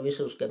ہیلتھ سروس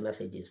اس کے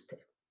میسیجز تھے.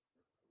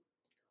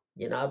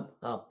 جناب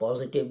آپ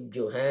پازیٹیو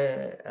جو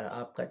ہیں،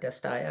 آپ کا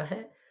ٹیسٹ آیا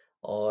ہے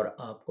اور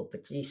آپ کو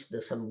 25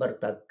 دسمبر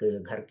تک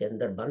گھر کے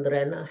اندر بند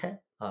رہنا ہے.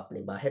 آپ نے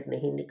باہر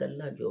نہیں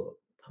نکلنا، جو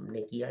ہم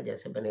نے کیا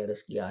جیسے میں نے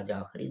عرض کیا آج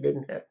آخری دن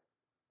ہے.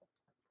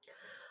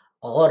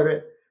 اور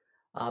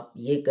آپ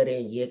یہ کریں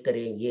یہ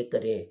کریں یہ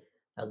کریں،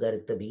 اگر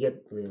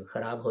طبیعت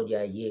خراب ہو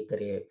جائے یہ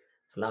کریں،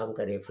 فلاں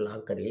کریں فلاں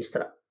کریں، اس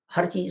طرح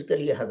ہر چیز کے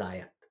لیے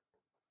ہدایت.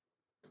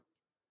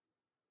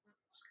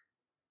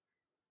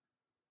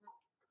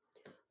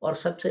 اور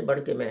سب سے بڑھ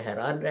کے میں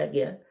حیران رہ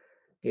گیا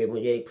کہ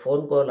مجھے ایک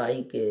فون کال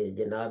آئی کہ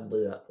جناب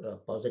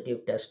پازیٹیو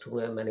ٹیسٹ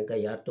ہوئے ہیں. میں نے کہا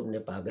یار تم نے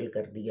پاگل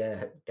کر دیا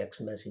ہے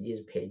ٹیکسٹ میسیجز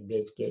بھیج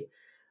بھیج کے.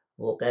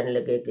 وہ کہنے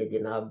لگے کہ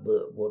جناب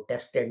وہ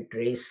ٹیسٹ اینڈ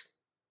ٹریس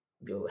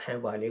جو ہیں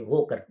والے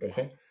وہ کرتے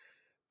ہیں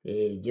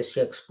کہ جس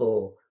شخص کو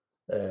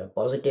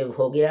پازیٹیو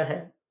ہو گیا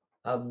ہے،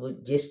 اب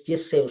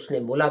جس سے اس نے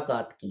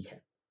ملاقات کی ہے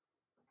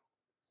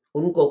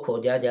ان کو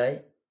کھوجا جائے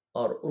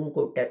اور ان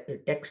کو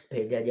ٹیکسٹ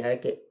بھیجا جائے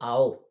کہ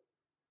آؤ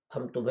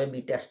ہم تمہیں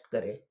بھی ٹیسٹ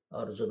کریں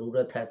اور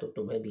ضرورت ہے تو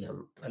تمہیں بھی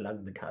ہم الگ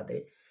بٹھا دیں.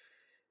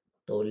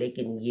 تو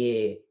لیکن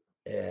یہ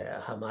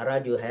ہمارا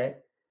جو ہے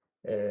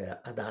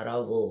ادارہ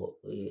وہ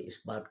اس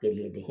بات کے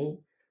لیے نہیں.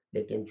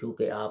 لیکن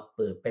چونکہ آپ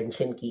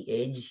پینشن کی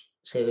ایج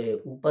سے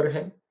اوپر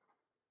ہیں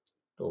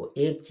تو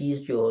ایک چیز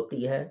جو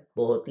ہوتی ہے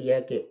وہ ہوتی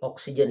ہے کہ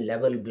آکسیجن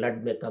لیول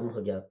بلڈ میں کم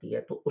ہو جاتی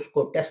ہے، تو اس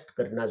کو ٹیسٹ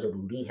کرنا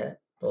ضروری ہے.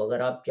 تو اگر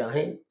آپ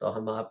چاہیں تو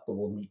ہم آپ کو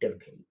وہ میٹر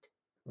بھیج دیں.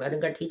 میں نے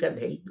کہا ٹھیک ہے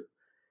بھیج دو.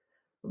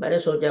 میں نے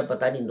سوچا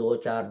پتہ نہیں 2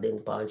 4 دن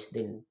 5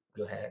 دن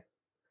جو ہے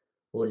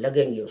وہ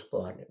لگیں گے اس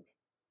کو آنے میں.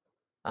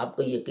 آپ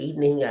کو یقین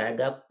نہیں آئے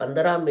گا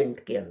 15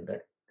 منٹ کے اندر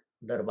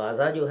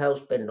دروازہ جو ہے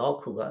اس پہ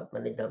نوک ہوا.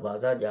 میں نے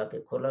دروازہ جا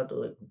کے کھولا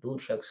تو ایک دور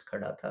شخص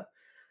کھڑا تھا.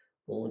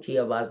 وہ اونچی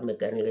آواز میں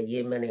کہنے لگا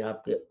یہ میں نے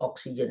آپ کے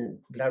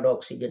بلڈ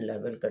آکسیجن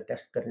لیول کا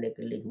ٹیسٹ کرنے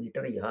کے لیے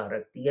میٹر یہاں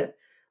رکھ دیا،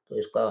 تو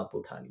اس کو آپ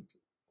اٹھا لیجیے.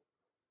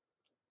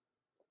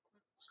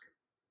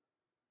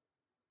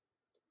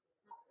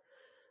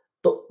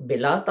 تو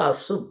بلا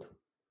تعصب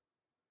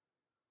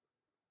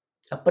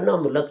اپنا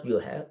ملک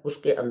جو ہے اس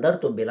کے اندر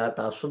تو بلا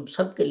تعصب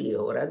سب کے لیے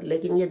ہو رہا ہے.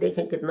 لیکن یہ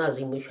دیکھیں کتنا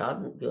عظیم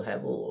شان جو ہے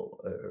وہ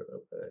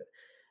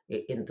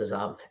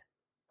انتظام ہے.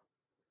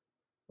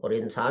 اور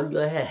انسان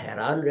جو ہے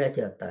حیران رہ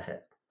جاتا ہے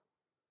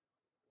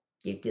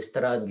کہ کس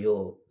طرح جو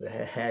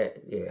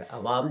ہے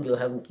عوام جو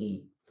ہے ان کی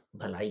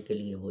بھلائی کے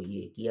لیے وہ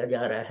یہ کیا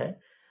جا رہا ہے.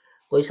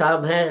 کوئی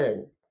صاحب ہیں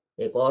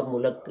ایک اور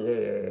ملک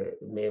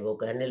میں، وہ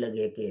کہنے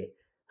لگے کہ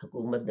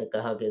حکومت نے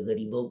کہا کہ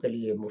غریبوں کے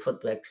لیے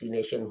مفت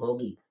ویکسینیشن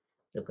ہوگی.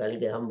 تو کہیں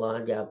کہ ہم وہاں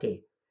جا کے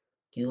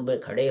کیو میں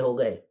کھڑے ہو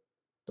گئے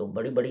تو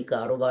بڑی بڑی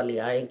کاروں والے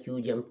آئیں، کیو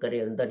جمپ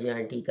کریں، اندر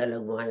جائیں، ٹیکہ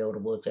لگوائیں اور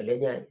وہ چلے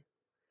جائیں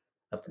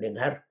اپنے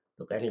گھر.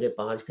 تو کہیں گے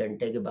 5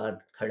 گھنٹے کے بعد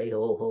کھڑے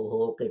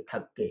ہو کے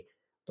تھک کے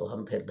تو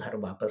ہم پھر گھر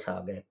واپس آ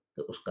گئے.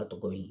 تو اس کا تو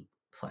کوئی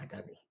فائدہ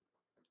نہیں.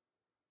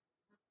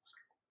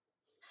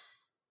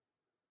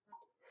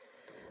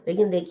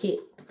 لیکن دیکھیے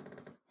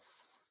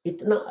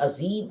اتنا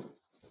عظیم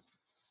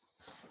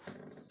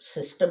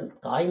سسٹم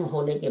قائم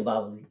ہونے کے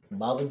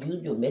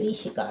باوجود جو میری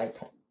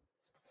شکایت ہے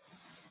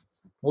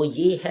وہ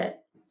یہ ہے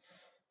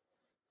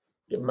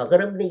کہ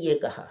مغرب نے یہ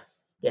کہا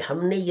کہ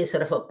ہم نے یہ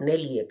صرف اپنے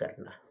لیے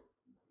کرنا.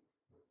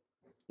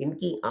 ان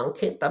کی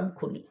آنکھیں تب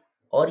کھلی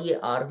اور یہ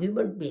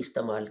آرگیومنٹ بھی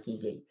استعمال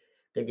کی گئی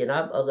کہ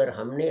جناب اگر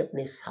ہم نے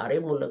اپنے سارے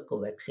ملک کو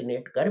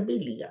ویکسینیٹ کر بھی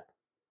لیا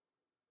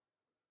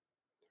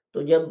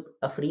تو جب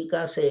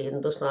افریقہ سے،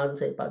 ہندوستان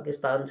سے،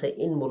 پاکستان سے،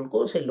 ان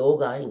ملکوں سے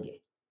لوگ آئیں گے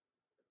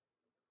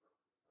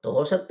تو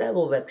ہو سکتا ہے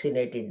وہ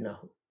ویکسینیٹڈ نہ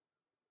ہو،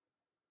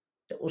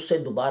 تو اس سے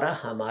دوبارہ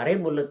ہمارے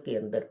ملک کے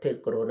اندر پھر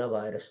کرونا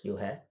وائرس جو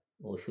ہے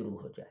وہ شروع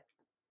ہو جائے۔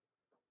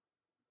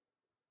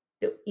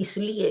 تو اس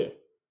لیے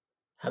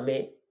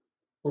ہمیں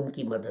ان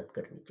کی مدد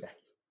کرنی چاہیے،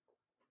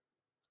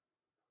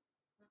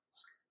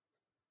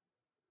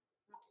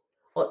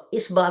 اور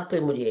اس بات پہ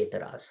مجھے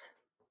اعتراض ہے،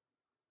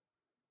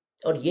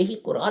 اور یہی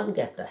قرآن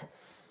کہتا ہے۔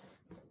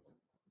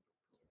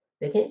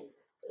 دیکھیں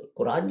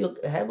قرآن جو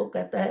ہے وہ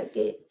کہتا ہے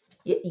کہ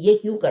یہ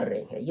کیوں کر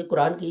رہے ہیں، یہ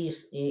قرآن کی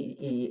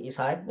اس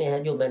آیت میں ہے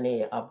جو میں نے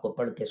آپ کو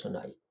پڑھ کے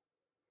سنائی،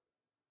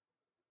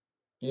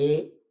 کہ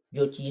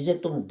جو چیزیں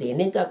تم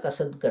دینے کا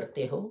قصد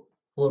کرتے ہو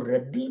وہ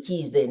ردی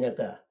چیز دینے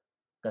کا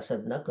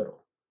قصد نہ کرو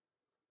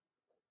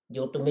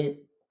جو تمہیں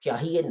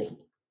چاہیے نہیں۔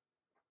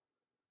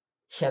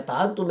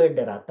 شیطان تمہیں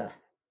ڈراتا ہے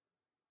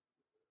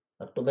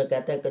اور تمہیں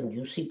کہتا ہے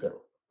کنجوسی کرو،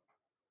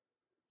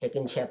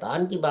 لیکن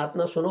شیطان کی بات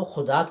نہ سنو،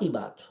 خدا کی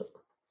بات سنو۔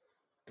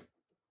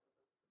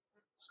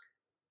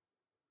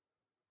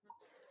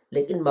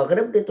 لیکن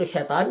مغرب نے تو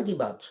شیطان کی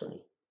بات سنی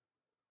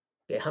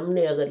کہ ہم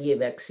نے اگر یہ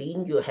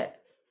ویکسین جو ہے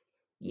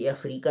یہ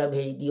افریقہ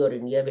بھیج دی اور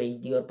انڈیا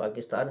بھیج دی اور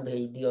پاکستان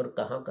بھیج دی اور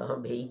کہاں کہاں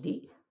بھیج دی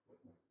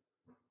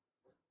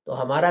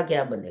تو ہمارا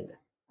کیا بنے گا،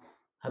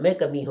 ہمیں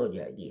کمی ہو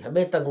جائے گی،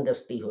 ہمیں تنگ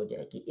دستی ہو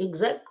جائے گی۔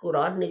 ایگزیکٹ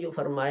قرآن نے جو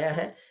فرمایا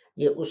ہے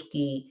یہ اس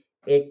کی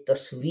ایک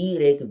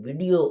تصویر، ایک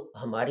ویڈیو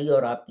ہماری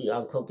اور آپ کی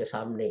آنکھوں کے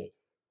سامنے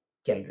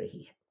چل رہی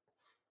ہے۔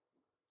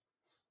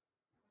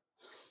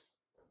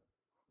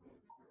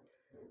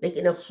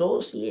 لیکن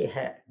افسوس یہ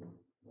ہے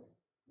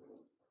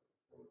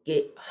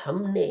کہ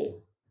ہم نے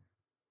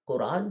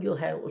قرآن جو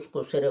ہے اس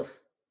کو صرف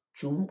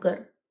چوم کر،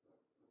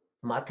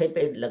 ماتھے پہ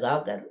لگا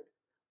کر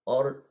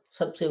اور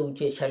سب سے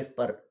اونچے شیلف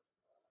پر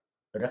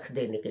رکھ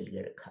دینے کے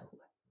لیے رکھا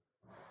ہوا ہے۔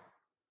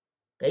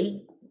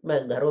 کئی میں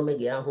گھروں میں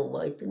گیا ہوں،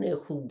 وہاں اتنے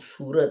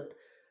خوبصورت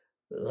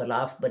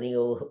غلاف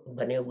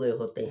بنے ہوئے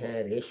ہوتے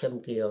ہیں ریشم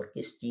کے اور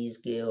کس چیز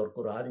کے، اور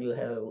قرآن جو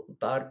ہے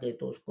اتار کے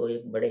تو اس کو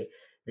ایک بڑے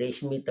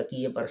ریشمی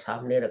تکیے پر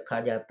سامنے رکھا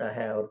جاتا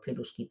ہے اور پھر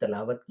اس کی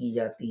تلاوت کی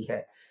جاتی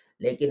ہے۔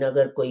 لیکن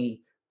اگر کوئی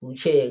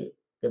پوچھے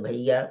کہ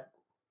بھیا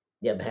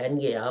یا بہن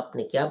یہ آپ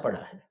نے کیا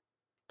پڑھا ہے،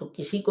 تو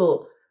کسی کو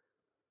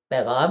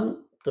پیغام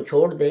تو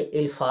چھوڑ دے،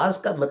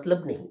 الفاظ کا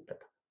مطلب نہیں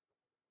پتا۔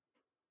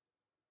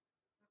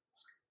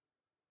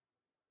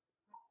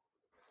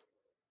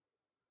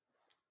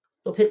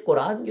 تو پھر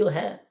قرآن جو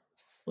ہے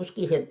اس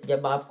کی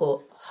جب آپ کو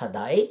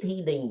ہدایت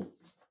ہی نہیں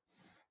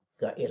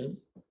کا علم،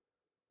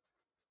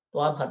 تو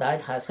آپ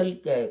ہدایت حاصل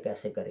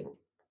کیسے کریں گے؟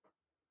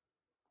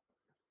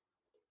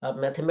 آپ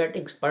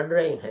میتھمیٹکس پڑھ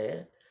رہے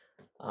ہیں،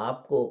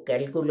 آپ کو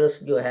کیلکولس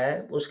جو ہے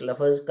اس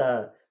لفظ کا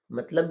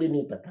مطلب بھی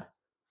نہیں پتا،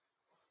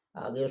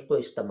 آگے اس کو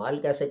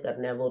استعمال کیسے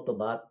کرنا ہے وہ تو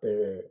بات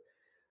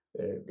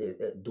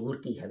دور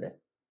کی ہے نا۔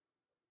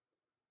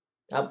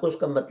 آپ کو اس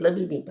کا مطلب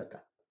ہی نہیں پتا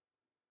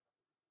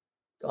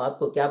تو آپ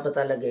کو کیا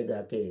پتا لگے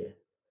گا کہ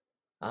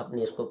آپ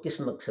نے اس کو کس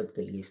مقصد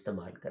کے لیے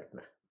استعمال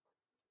کرنا ہے۔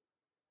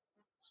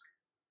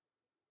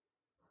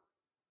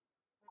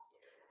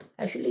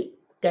 ایکچولی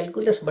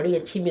کیلکولس بڑی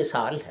اچھی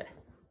مثال ہے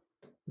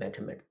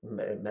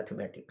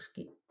میتھمیٹکس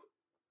کی۔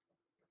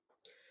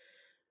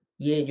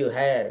 یہ جو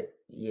ہے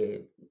یہ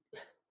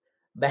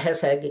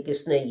بحث ہے کہ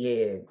کس نے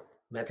یہ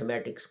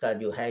میتھمیٹکس کا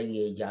جو ہے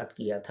یہ ایجاد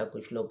کیا تھا۔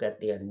 کچھ لوگ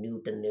کہتے ہیں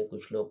نیوٹن نے،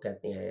 کچھ لوگ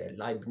کہتے ہیں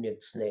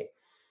لائبنٹس نے،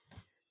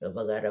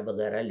 وغیرہ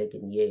وغیرہ۔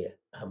 لیکن یہ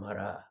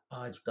ہمارا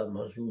آج کا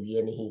موضوع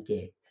یہ نہیں کہ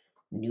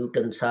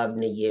نیوٹن صاحب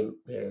نے یہ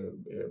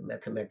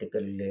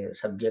میتھمیٹیکل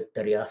سبجیکٹ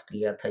دریافت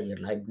کیا تھا، یہ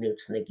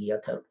لائبنٹس نے کیا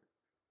تھا۔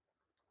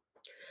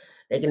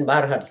 لیکن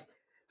بہرحال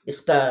اس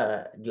کا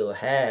جو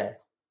ہے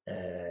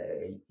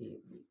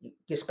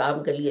کس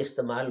کام کے لیے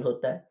استعمال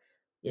ہوتا ہے؟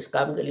 اس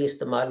کام کے لیے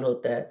استعمال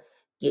ہوتا ہے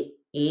کہ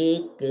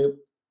ایک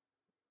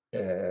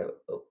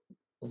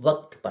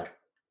وقت پر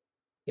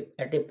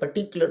at a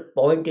particular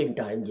point in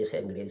time, جسے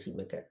انگریزی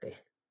میں کہتے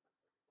ہیں،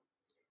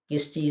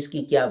 کس چیز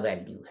کی کیا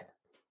ویلیو ہے۔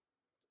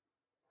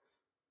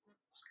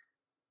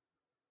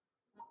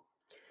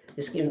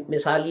 اس کی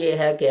مثال یہ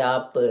ہے کہ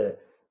آپ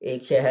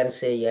ایک شہر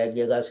سے یا ایک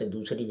جگہ سے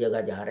دوسری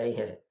جگہ جا رہے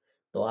ہیں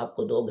تو آپ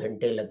کو 2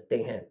 گھنٹے لگتے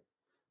ہیں،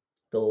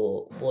 تو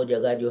وہ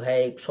جگہ جو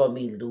ہے 100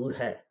 میل دور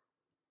ہے،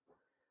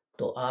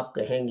 تو آپ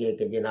کہیں گے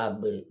کہ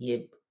جناب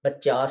یہ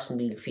 50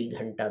 میل فی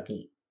گھنٹہ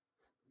کی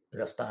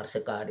رفتار سے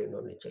کار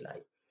انہوں نے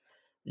چلائی۔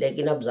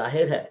 لیکن اب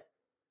ظاہر ہے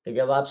کہ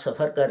جب آپ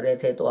سفر کر رہے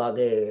تھے تو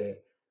آگے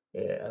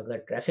اگر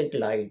ٹریفک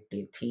لائٹ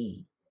تھی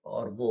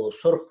اور وہ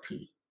سرخ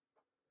تھی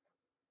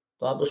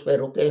تو آپ اس پہ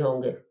رکے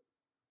ہوں گے۔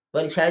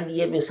 بل شاید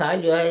یہ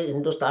مثال جو ہے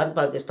ہندوستان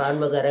پاکستان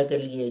وغیرہ کے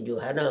لیے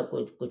جو ہے نا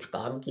کچھ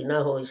کام کی نہ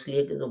ہو، اس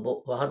لیے کہ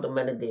وہاں تو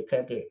میں نے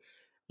دیکھا کہ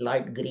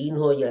لائٹ گرین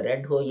ہو یا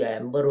ریڈ ہو یا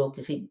ایمبر ہو،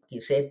 کسی کی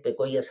صحت پہ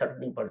کوئی اثر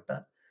نہیں پڑتا،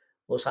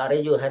 وہ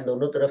سارے جو ہے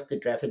دونوں طرف کی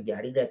ٹریفک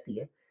جاری رہتی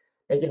ہے۔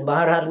 لیکن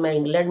بہرحال میں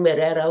انگلینڈ میں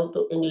رہ رہا ہوں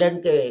تو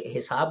انگلینڈ کے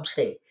حساب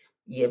سے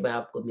یہ میں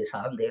آپ کو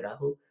مثال دے رہا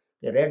ہوں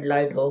کہ ریڈ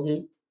لائٹ ہوگی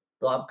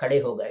تو آپ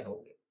کھڑے ہو گئے ہوں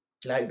گے،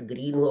 لائٹ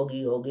گرین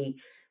ہوگی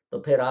تو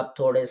پھر آپ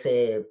تھوڑے سے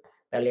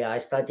پہلے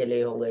آہستہ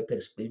چلے ہوں گے، پھر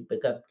سپیڈ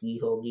پک اپ کی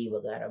ہوگی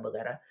وغیرہ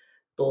وغیرہ.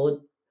 تو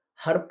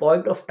ہر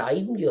پوائنٹ آف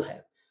ٹائم جو ہے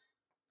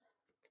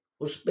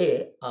اس پہ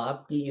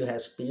آپ کی جو ہے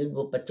سپیڈ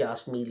وہ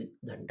 50 میل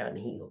گھنٹہ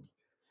نہیں ہوگی،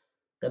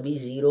 کبھی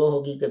 0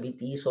 ہوگی، کبھی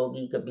 30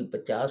 ہوگی، کبھی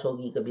 50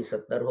 ہوگی، کبھی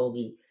 70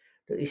 ہوگی.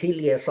 تو اسی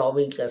لیے 100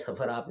 میل کا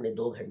سفر آپ نے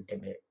 2 گھنٹے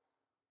میں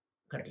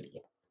کر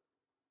لیا.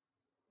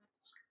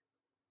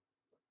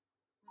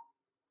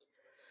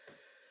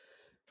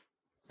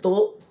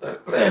 تو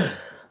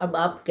اب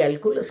آپ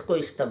کیلکولس کو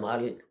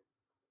استعمال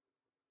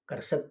کر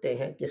سکتے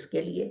ہیں کس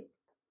کے لیے؟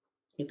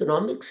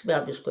 اکنامکس میں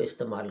آپ اس کو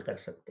استعمال کر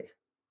سکتے ہیں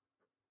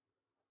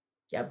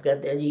کہ آپ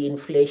کہتے ہیں جی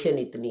انفلیشن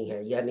اتنی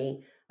ہے،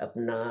 یعنی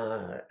اپنا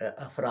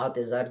افراط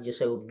زر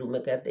جسے اردو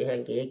میں کہتے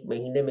ہیں کہ ایک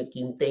مہینے میں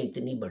قیمتیں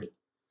اتنی بڑھی،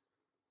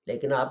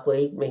 لیکن آپ کو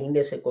ایک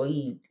مہینے سے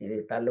کوئی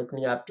تعلق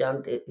نہیں. آپ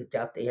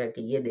چاہتے ہیں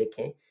کہ یہ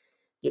دیکھیں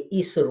کہ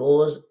اس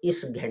روز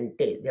اس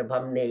گھنٹے جب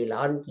ہم نے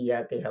اعلان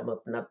کیا کہ ہم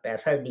اپنا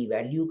پیسہ ڈی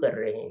ویلیو کر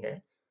رہے ہیں،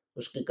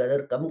 اس کی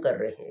قدر کم کر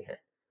رہے ہیں،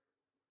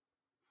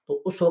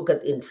 تو اس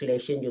وقت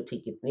انفلیشن جو تھی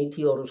کتنی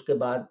تھی اور اس کے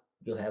بعد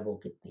جو ہے وہ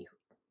کتنی ہوئی.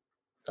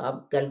 تو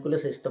آپ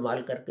کیلکولس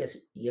استعمال کر کے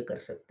یہ کر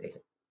سکتے ہیں.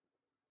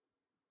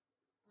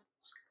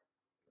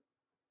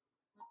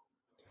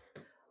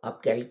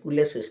 آپ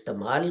کیلکولس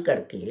استعمال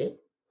کر کے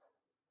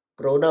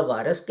کرونا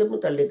وائرس کے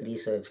متعلق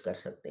ریسرچ کر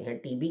سکتے ہیں،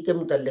 ٹی بی کے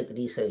متعلق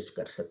ریسرچ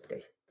کر سکتے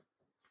ہیں.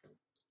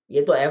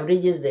 یہ تو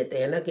ایوریجز دیتے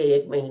ہیں نا کہ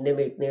ایک مہینے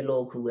میں اتنے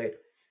لوگ ہوئے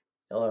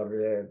اور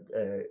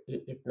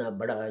اتنا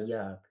بڑا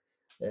یا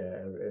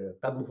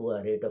کم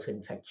ہوا ریٹ آف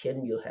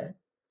انفیکشن جو ہے.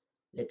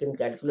 لیکن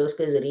کیلکولس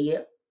کے ذریعے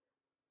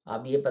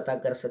آپ یہ پتہ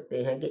کر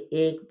سکتے ہیں کہ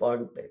ایک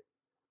پوائنٹ پہ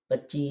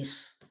 25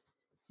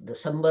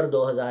 دسمبر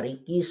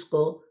 2021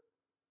 کو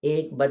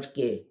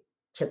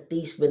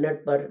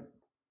 1:36 پر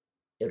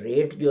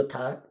ریٹ جو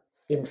تھا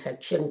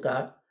انفیکشن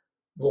کا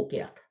وہ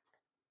کیا تھا.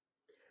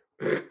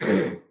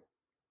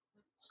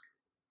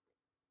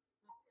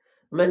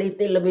 میں نے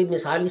اتنی لمبی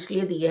مثال اس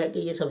لیے دی ہے کہ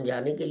یہ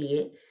سمجھانے کے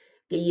لیے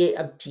کہ یہ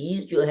اب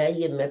چیز جو ہے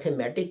یہ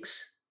میتھمیٹکس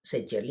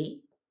سے چلی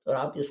اور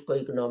آپ اس کو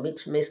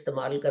اکنامکس میں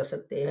استعمال کر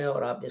سکتے ہیں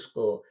اور آپ اس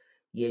کو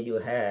یہ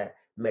جو ہے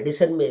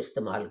میڈیسن میں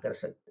استعمال کر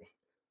سکتے ہیں.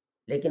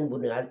 لیکن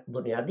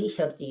بنیادی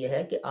شرط یہ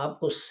ہے کہ آپ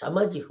کو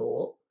سمجھ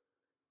ہو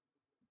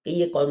کہ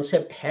یہ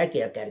کانسیپٹ ہے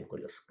کیا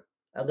کیلکولس کا.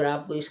 اگر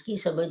آپ کو اس کی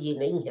سمجھ ہی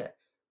نہیں ہے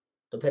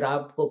تو پھر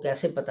آپ کو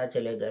کیسے پتا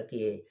چلے گا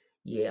کہ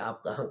یہ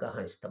آپ کہاں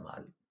کہاں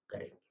استعمال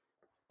کریں گے.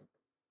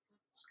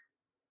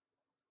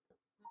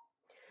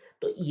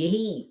 تو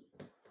یہی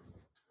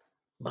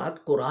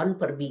بات قرآن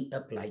پر بھی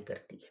اپلائی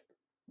کرتی ہے.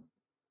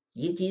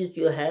 یہ چیز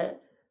جو ہے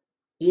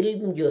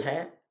علم جو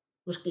ہے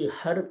اس کی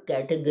ہر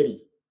کیٹیگری،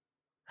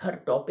 ہر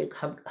ٹاپک،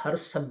 ہر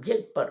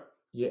سبجیکٹ پر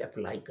یہ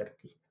اپلائی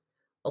کرتی ہے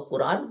اور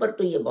قرآن پر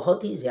تو یہ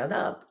بہت ہی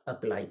زیادہ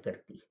اپلائی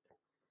کرتی ہے،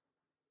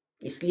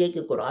 اس لیے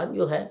کہ قرآن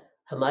جو ہے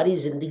ہماری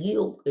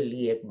زندگیوں کے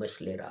لیے ایک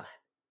مشعل راہ ہے.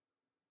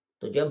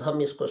 تو جب ہم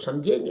اس کو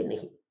سمجھیں گے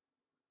نہیں،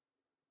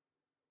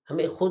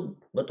 ہمیں خود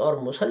بطور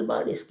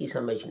مسلمان اس کی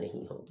سمجھ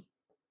نہیں ہوگی،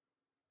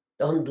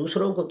 تو ہم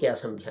دوسروں کو کیا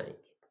سمجھائیں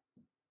گے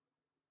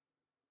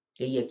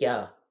کہ یہ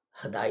کیا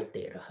ہدایت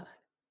دے رہا ہے.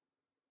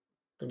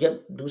 تو جب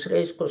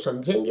دوسرے اس کو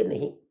سمجھیں گے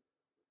نہیں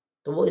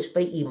تو وہ اس پہ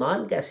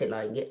ایمان کیسے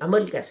لائیں گے،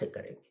 عمل کیسے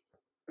کریں گے.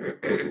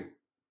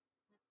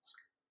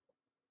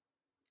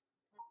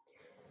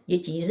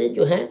 یہ چیزیں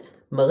جو ہیں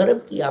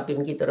مغرب کی آپ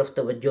ان کی طرف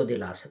توجہ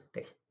دلا سکتے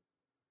ہیں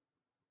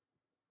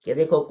کہ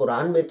دیکھو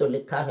قرآن میں تو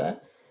لکھا ہے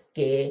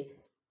کہ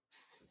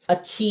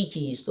اچھی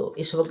چیز تو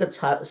اس وقت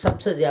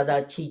سب سے زیادہ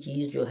اچھی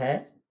چیز جو ہے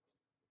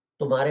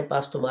تمہارے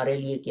پاس تمہارے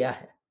لیے کیا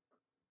ہے؟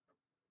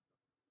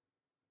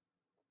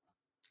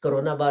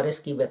 کرونا وائرس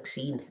کی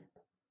ویکسین ہے.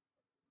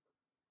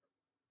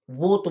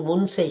 وہ تم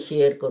ان سے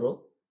شیئر کرو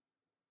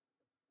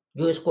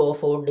جو اس کو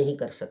افورڈ نہیں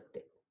کر سکتے،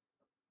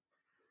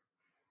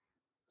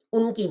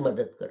 ان کی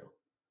مدد کرو.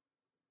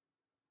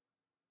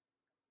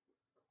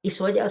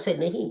 اس وجہ سے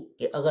نہیں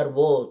کہ اگر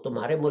وہ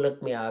تمہارے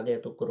ملک میں آ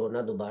گئے تو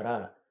کرونا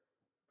دوبارہ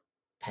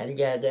پھیل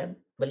جائے گا،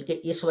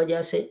 بلکہ اس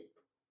وجہ سے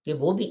کہ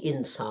وہ بھی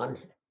انسان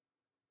ہے.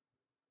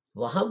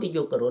 وہاں بھی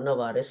جو کرونا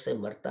وائرس سے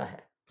مرتا ہے،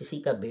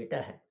 کسی کا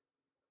بیٹا ہے،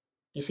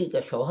 کسی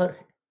کا شوہر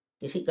ہے،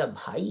 کسی کا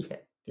بھائی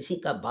ہے، کسی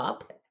کا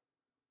باپ ہے،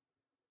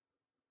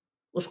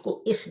 اس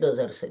کو اس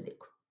نظر سے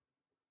دیکھو.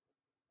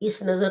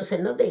 اس نظر سے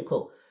نہ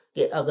دیکھو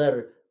کہ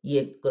اگر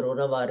یہ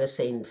کرونا وائرس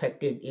سے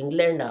انفیکٹڈ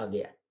انگلینڈ آ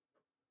گیا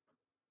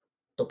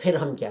تو پھر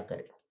ہم کیا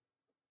کریں.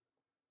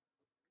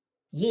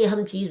 یہ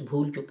ہم چیز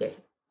بھول چکے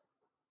ہیں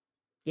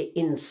کہ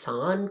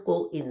انسان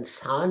کو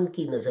انسان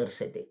کی نظر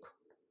سے دیکھو.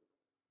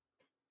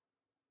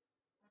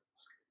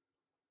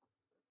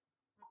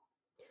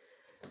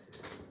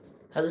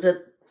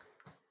 حضرت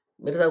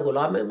مرزا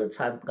غلام احمد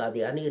صاحب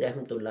قادیانی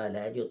رحمۃ اللہ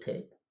علیہ جو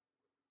تھے،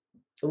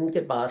 ان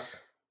کے پاس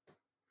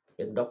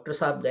ایک ڈاکٹر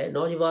صاحب گئے،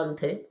 نوجوان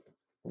تھے،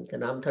 ان کا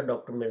نام تھا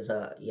ڈاکٹر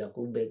مرزا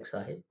یعقوب بیگ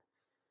صاحب.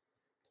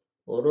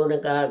 انہوں نے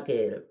کہا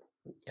کہ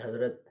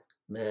حضرت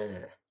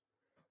میں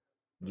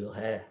جو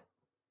ہے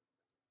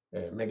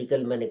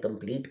میڈیکل میں نے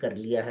کمپلیٹ کر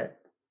لیا ہے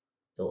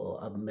تو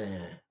اب میں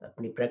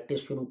اپنی پریکٹس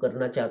شروع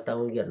کرنا چاہتا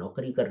ہوں یا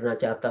نوکری کرنا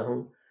چاہتا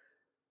ہوں،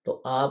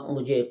 تو آپ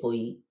مجھے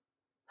کوئی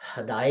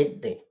ہدایت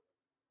دیں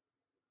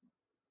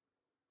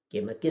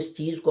کہ میں کس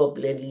چیز کو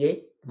اپنے لیے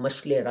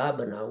مشعل راہ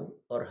بناؤں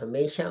اور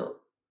ہمیشہ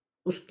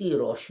اس کی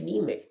روشنی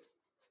میں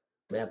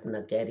اپنا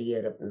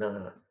کیریئر، اپنا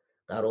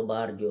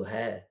کاروبار جو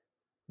ہے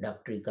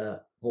ڈاکٹری کا،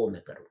 وہ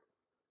میں کروں۔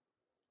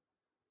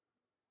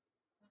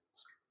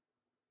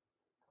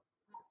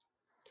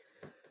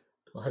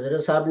 تو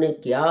حضرت صاحب نے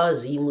کیا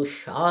عظیم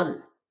الشان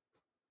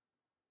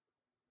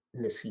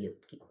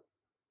نصیحت کی۔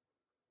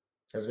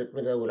 حضرت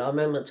مرزا غلام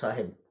احمد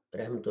صاحب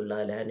رحمۃ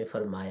اللہ علیہ نے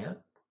فرمایا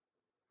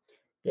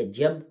کہ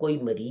جب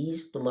کوئی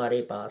مریض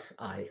تمہارے پاس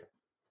آئے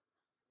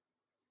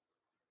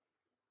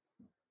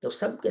تو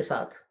سب کے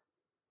ساتھ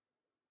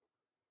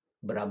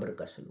برابر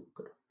کا سلوک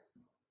کرو،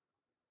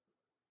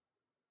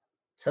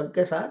 سب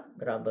کے ساتھ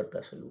برابر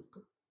کا سلوک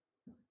کرو۔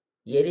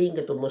 یہ نہیں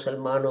کہ تم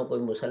مسلمان ہو،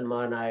 کوئی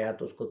مسلمان آیا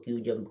تو اس کو کیوں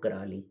جمپ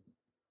کرا لی،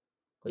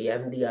 کوئی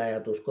احمدی آیا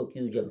تو اس کو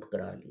کیوں جمپ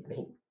کرا لی،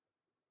 نہیں۔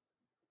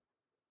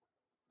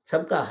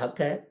 سب کا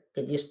حق ہے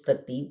کہ جس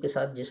ترتیب کے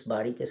ساتھ، جس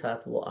باری کے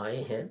ساتھ وہ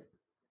آئے ہیں،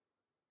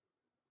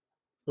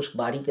 اس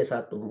باری کے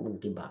ساتھ تم ان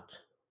کی بات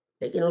سنو۔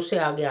 لیکن اس سے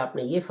آگے آپ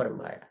نے یہ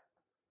فرمایا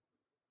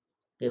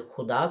کہ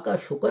خدا کا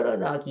شکر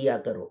ادا کیا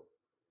کرو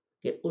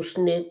کہ اس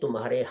نے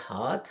تمہارے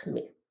ہاتھ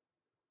میں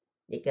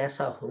ایک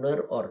ایسا ہنر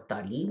اور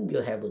تعلیم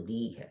جو ہے وہ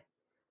دی ہے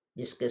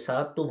جس کے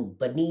ساتھ تم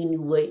بنی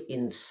ہوئے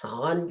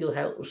انسان جو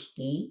ہے اس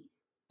کی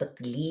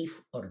تکلیف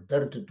اور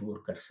درد دور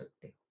کر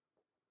سکتے ہو۔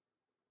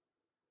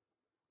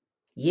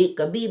 یہ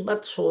کبھی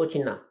مت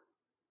سوچنا،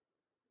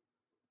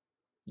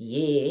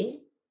 یہ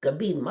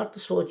کبھی مت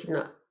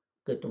سوچنا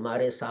کہ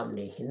تمہارے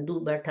سامنے ہندو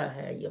بیٹھا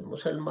ہے یا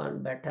مسلمان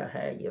بیٹھا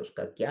ہے یا اس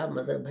کا کیا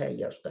مذہب ہے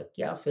یا اس کا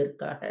کیا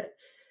فرقہ ہے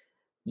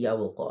یا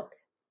وہ کون ہے۔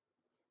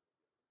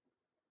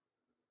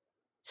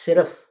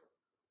 صرف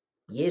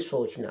یہ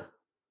سوچنا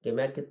کہ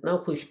میں کتنا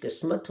خوش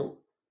قسمت ہوں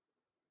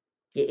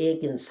کہ ایک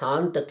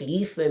انسان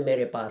تکلیف میں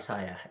میرے پاس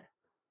آیا ہے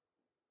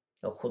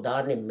اور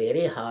خدا نے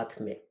میرے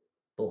ہاتھ میں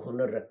وہ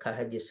ہنر رکھا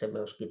ہے جس سے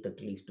میں اس کی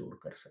تکلیف دور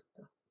کر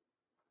سکتا ہوں۔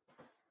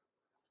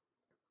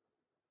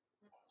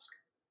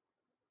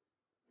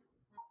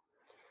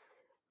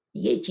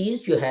 یہ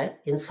چیز جو ہے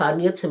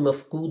انسانیت سے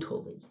مفقود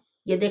ہو گئی۔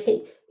 یہ دیکھیں،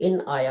 ان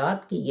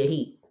آیات کی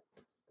یہی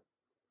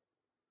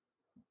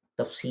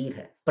تفسیر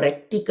ہے،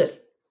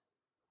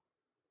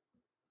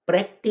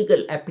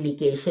 پریکٹیکل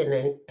ایپلیکیشن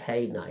ہے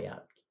ان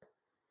آیات کی۔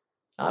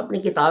 آپ نے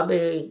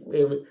کتابیں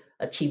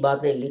اچھی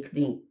باتیں لکھ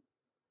دیں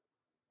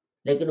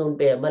لیکن ان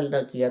پہ عمل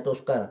نہ کیا تو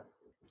اس کا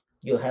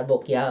جو ہے وہ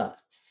کیا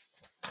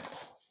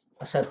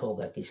اثر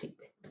ہوگا کسی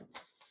پہ۔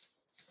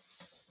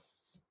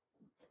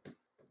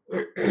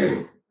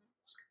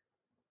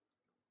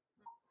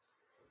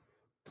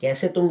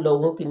 کیسے تم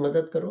لوگوں کی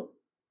مدد کرو؟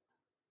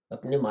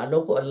 اپنے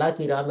مالوں کو اللہ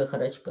کی راہ میں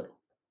خرچ کرو،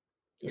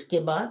 اس کے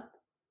بعد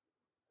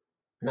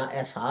نہ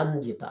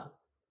احسان جتاؤ،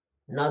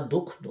 نہ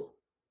دکھ دو،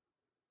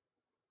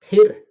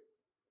 پھر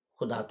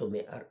خدا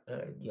تمہیں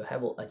جو ہے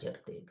وہ اجر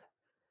دے گا۔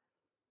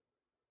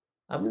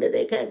 ہم نے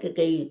دیکھا ہے کہ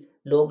کئی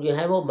لوگ جو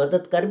ہیں وہ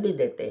مدد کر بھی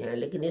دیتے ہیں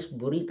لیکن اس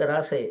بری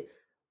طرح سے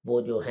وہ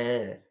جو ہیں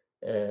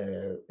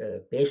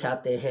پیش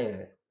آتے ہیں،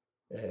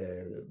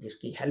 جس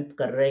کی ہیلپ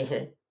کر رہے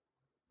ہیں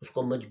اس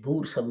کو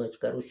مجبور سمجھ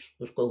کر،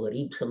 اس کو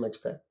غریب سمجھ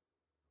کر۔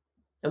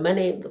 میں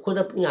نے خود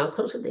اپنی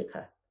آنکھوں سے دیکھا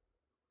ہے۔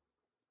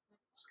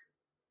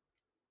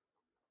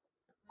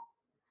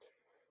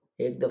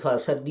 ایک دفعہ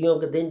سردیوں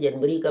کے دن،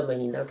 جنوری کا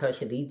مہینہ تھا،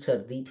 شدید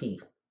سردی تھی،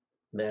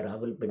 میں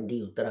راول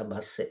پنڈی اترا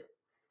بس سے،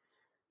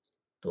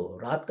 تو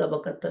رات کا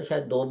وقت تھا،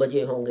 شاید 2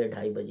 بجے ہوں گے،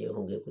 2:30 بجے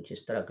ہوں گے، کچھ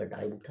اس طرح کا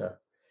ٹائم تھا۔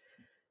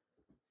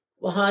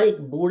 وہاں ایک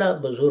بوڑھا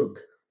بزرگ،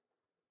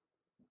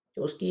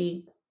 اس کی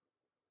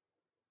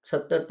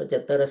 70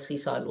 75 80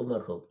 سال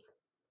عمر ہوگی،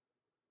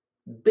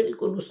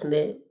 بالکل اس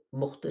نے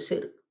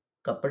مختصر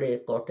کپڑے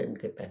کاٹن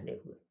کے پہنے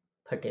ہوئے،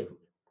 پھٹے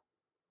ہوئے،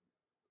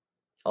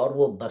 اور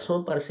وہ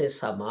بسوں پر سے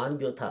سامان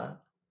جو تھا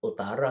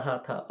اتار رہا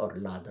تھا اور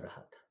لاد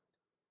رہا تھا،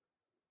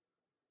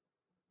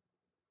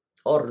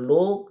 اور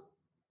لوگ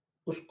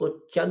اس کو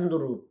چند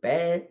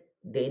روپے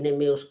دینے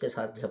میں اس کے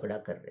ساتھ جھگڑا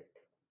کر رہے تھے۔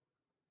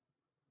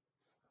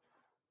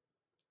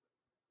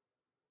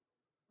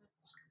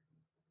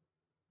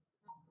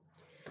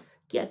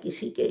 کیا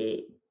کسی کے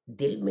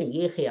دل میں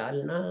یہ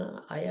خیال نہ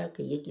آیا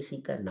کہ یہ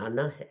کسی کا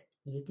نانا ہے،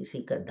 یہ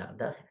کسی کا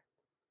دادا ہے،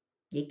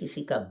 یہ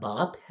کسی کا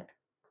باپ ہے؟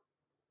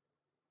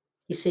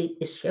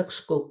 اس شخص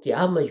کو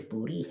کیا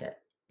مجبوری ہے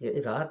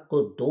کہ رات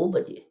کو 2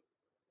 بجے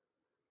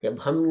جب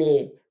ہم نے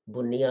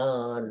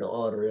بنیان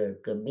اور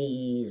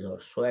قمیض اور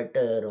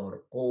سویٹر اور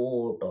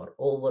کوٹ اور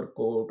اوور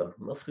کوٹ اور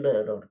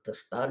مفلر اور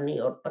دستانے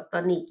اور پتہ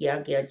نہیں کیا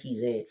کیا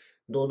چیزیں،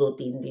 2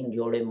 3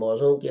 جوڑے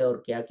موزوں کے اور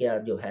کیا کیا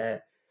جو ہے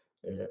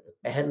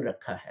پہن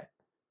رکھا ہے،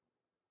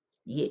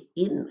 یہ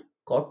ان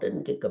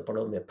کاٹن کے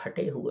کپڑوں میں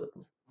پھٹے ہوئے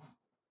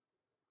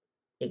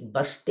ایک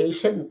بس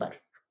اسٹیشن پر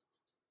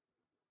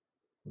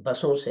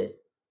بسوں سے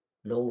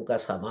لوگوں کا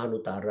سامان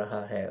اتار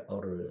رہا ہے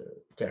اور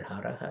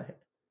چڑھا رہا ہے،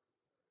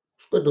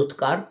 اس کو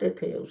دھتکارتے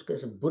تھے، اس کے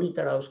بری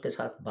طرح اس کے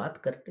ساتھ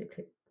بات کرتے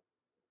تھے۔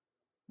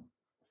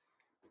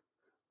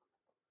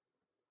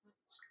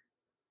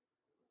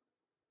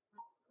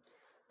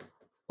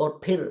 اور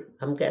پھر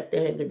ہم کہتے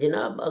ہیں کہ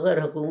جناب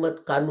اگر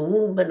حکومت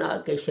قانون بنا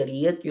کے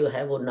شریعت جو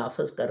ہے وہ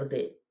نافذ کر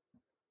دے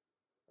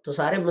تو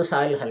سارے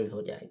مسائل حل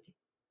ہو جائیں گے.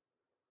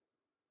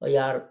 اور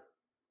یار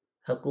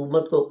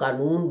حکومت کو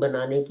قانون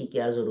بنانے کی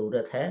کیا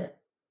ضرورت ہے؟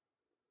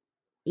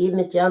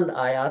 ان چند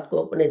آیات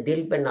کو اپنے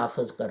دل پہ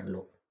نافذ کر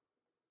لو.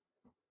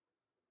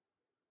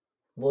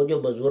 وہ جو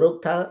بزرگ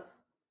تھا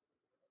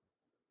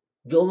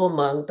جو وہ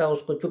مانگتا اس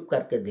کو چپ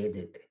کر کے دے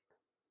دیتے،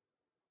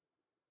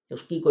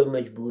 اس کی کوئی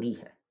مجبوری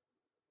ہے.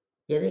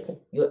 یہ دیکھیں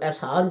جو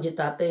احسان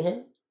جتاتے ہیں،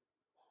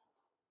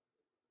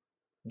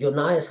 جو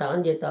نہ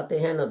احسان جتاتے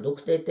ہیں نہ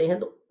دکھ دیتے ہیں،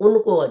 تو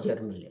ان کو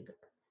اجر ملے گا.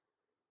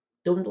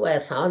 تم تو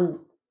احسان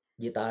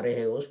جتا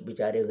رہے ہو اس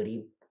بیچارے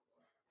غریب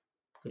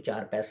کو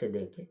 4 پیسے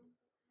دے کے،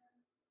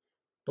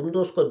 تم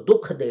تو اس کو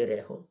دکھ دے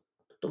رہے ہو،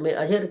 تمہیں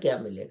اجر کیا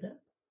ملے گا؟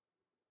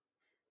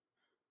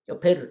 تو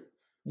پھر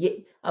یہ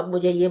اب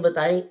مجھے یہ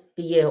بتائیں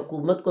کہ یہ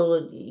حکومت کو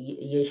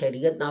یہ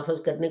شریعت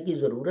نافذ کرنے کی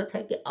ضرورت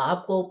ہے کہ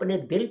آپ کو اپنے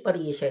دل پر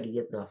یہ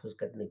شریعت نافذ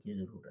کرنے کی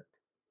ضرورت ہے؟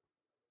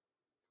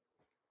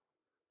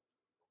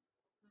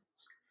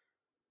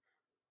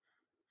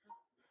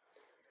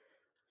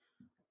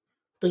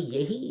 تو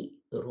یہی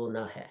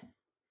رونا ہے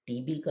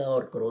ٹی بی کا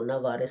اور کرونا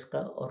وائرس کا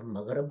اور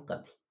مغرب کا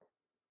بھی،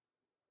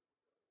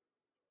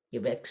 کہ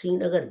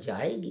ویکسین اگر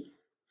جائے گی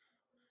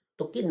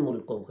تو کن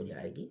ملکوں کو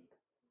جائے گی؟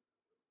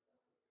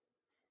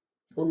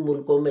 ان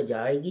ملکوں میں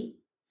جائے گی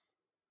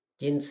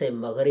جن سے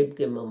مغرب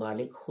کے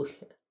ممالک خوش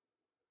ہیں.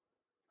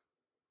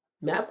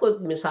 میں آپ کو ایک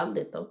مثال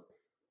دیتا ہوں.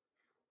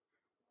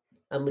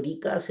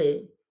 امریکہ سے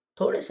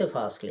تھوڑے سے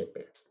فاصلے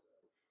پہ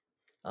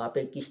آپ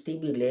ایک کشتی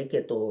بھی لے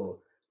کے، تو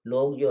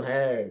لوگ جو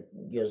ہیں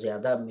جو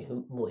زیادہ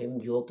مہم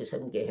جو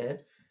قسم کے ہیں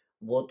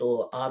وہ تو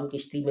عام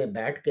کشتی میں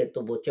بیٹھ کے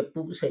تو وہ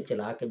چپو سے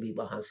چلا کے بھی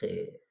وہاں سے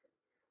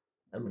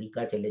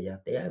امریکہ چلے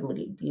جاتے ہیں.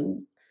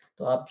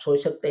 تو آپ سوچ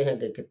سکتے ہیں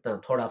کہ کتنا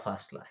تھوڑا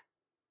فاصلہ ہے.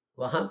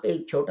 وہاں پہ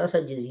ایک چھوٹا سا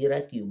جزیرہ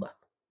ہے کیوبا.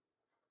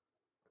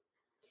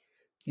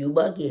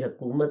 کیوبا کی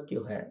حکومت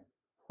جو ہے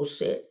اس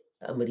سے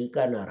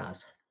امریکہ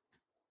ناراض ہے،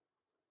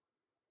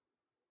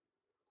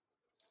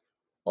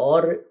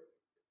 اور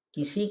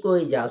کسی کو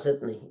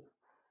اجازت نہیں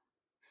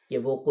کہ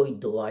وہ کوئی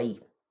دوائی،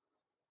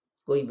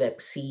 کوئی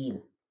ویکسین،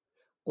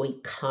 کوئی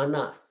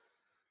کھانا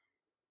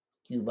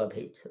کیوبا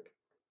بھیج سکے.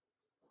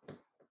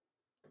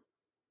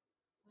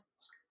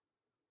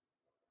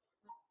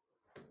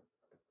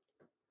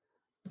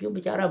 جو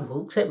بیچارہ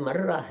بھوک سے مر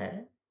رہا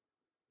ہے،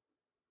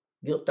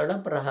 جو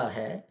تڑپ رہا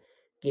ہے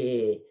کہ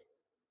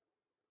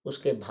اس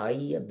کے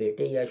بھائی یا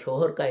بیٹے یا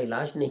شوہر کا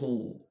علاج نہیں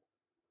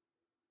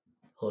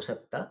ہو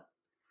سکتا،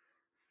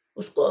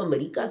 اس کو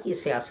امریکہ کی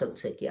سیاست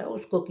سے کیا،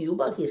 اس کو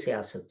کیوبا کی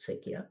سیاست سے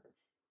کیا.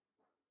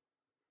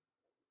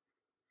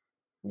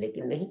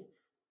 لیکن نہیں،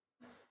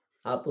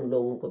 آپ ان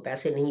لوگوں کو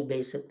پیسے نہیں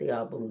بھیج سکتے،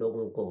 آپ ان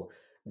لوگوں کو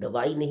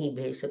دوائی نہیں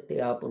بھیج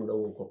سکتے، آپ ان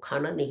لوگوں کو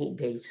کھانا نہیں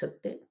بھیج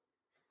سکتے.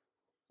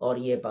 اور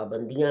یہ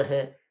پابندیاں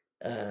ہیں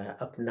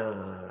اپنا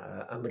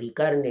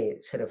امریکہ نے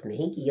صرف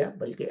نہیں کیا،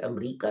 بلکہ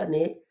امریکہ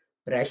نے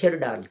پریشر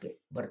ڈال کے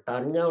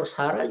برطانیہ اور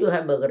سارا جو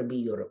ہے مغربی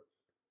یورپ،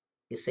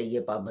 اس سے یہ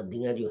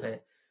پابندیاں جو ہیں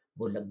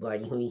وہ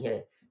لگوائی ہوئی ہیں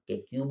کہ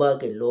کیوبا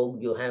کے لوگ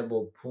جو ہیں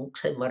وہ بھوک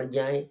سے مر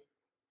جائیں،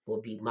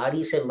 وہ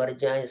بیماری سے مر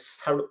جائیں،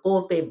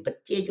 سڑکوں پہ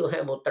بچے جو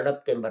ہیں وہ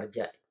تڑپ کے مر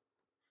جائیں،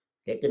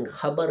 لیکن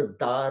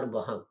خبردار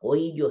وہاں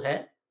کوئی جو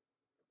ہے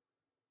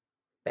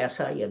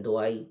پیسہ یا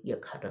دوائی یا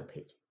کھانا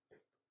بھیجے.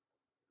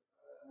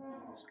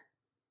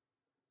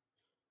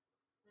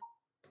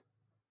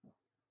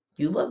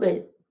 کیوبا میں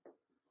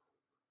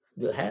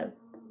جو ہے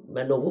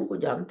میں لوگوں کو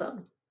جانتا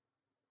ہوں،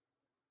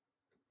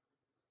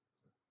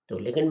 تو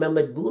لیکن میں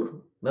مجبور ہوں،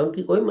 میں ان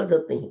کی کوئی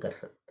مدد نہیں کر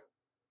سکتا.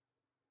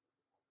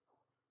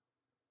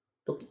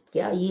 تو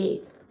کیا یہ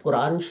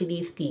قرآن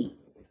شریف کی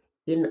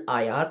ان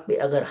آیات پہ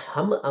اگر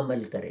ہم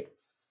عمل کریں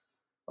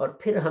اور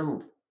پھر ہم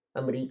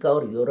امریکہ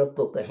اور یورپ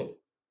کو کہیں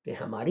کہ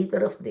ہماری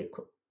طرف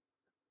دیکھو،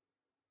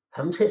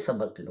 ہم سے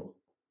سبق لو،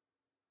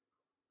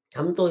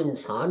 ہم تو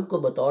انسان کو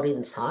بطور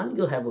انسان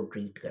جو ہے وہ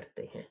ٹریٹ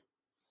کرتے ہیں،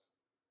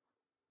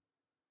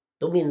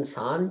 تم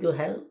انسان جو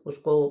ہے اس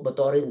کو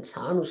بطور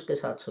انسان اس کے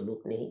ساتھ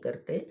سلوک نہیں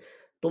کرتے،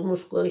 تم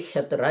اس کو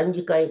شطرنج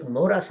کا ایک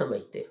مہرہ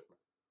سمجھتے ہو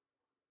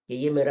کہ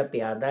یہ میرا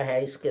پیادہ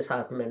ہے، اس کے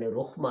ساتھ میں نے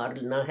رخ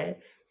مارنا ہے،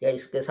 یا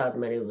اس کے ساتھ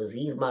میں نے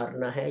وزیر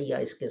مارنا ہے، یا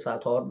اس کے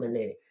ساتھ اور میں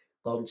نے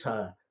کون سا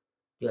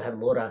جو ہے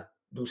مورا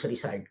دوسری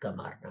سائڈ کا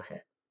مارنا ہے.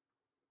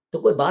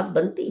 تو کوئی بات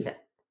بنتی ہے.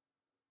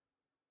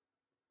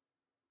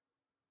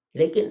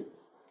 لیکن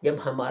جب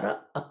ہمارا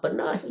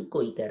اپنا ہی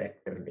کوئی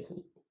کیریکٹر نہیں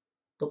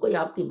تو کوئی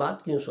آپ کی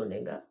بات کیوں سنے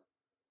گا؟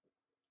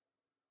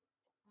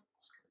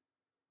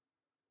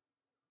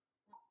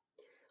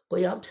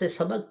 کوئی آپ سے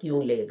سبق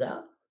کیوں لے گا؟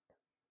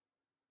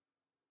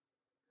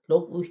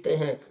 لوگ پوچھتے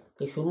ہیں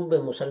کہ شروع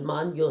میں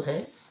مسلمان جو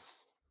ہیں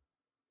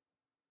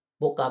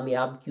وہ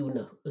کامیاب کیوں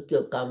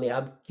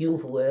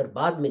ہوئے اور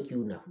بعد میں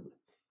کیوں نہ ہوئے؟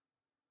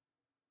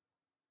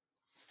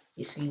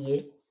 اس لیے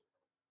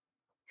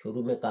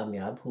شروع میں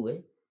کامیاب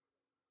ہوئے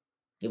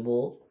کہ وہ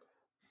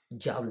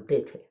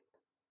جانتے تھے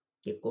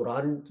کہ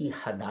قرآن کی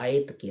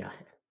ہدایت کیا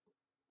ہے.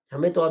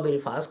 ہمیں تو اب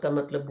الفاظ کا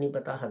مطلب نہیں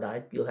پتا،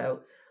 ہدایت جو ہے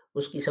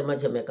اس کی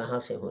سمجھ ہمیں کہاں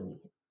سے ہونی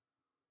ہے؟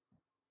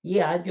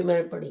 یہ آج جو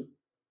میں نے پڑھی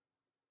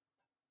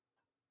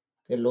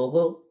کہ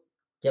لوگوں،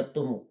 جب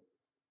تم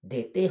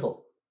دیتے ہو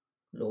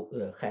لوگ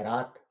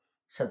خیرات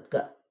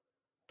صدقہ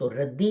تو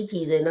ردی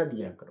چیزیں نہ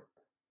دیا کرو.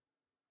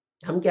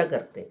 ہم کیا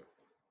کرتے ہیں؟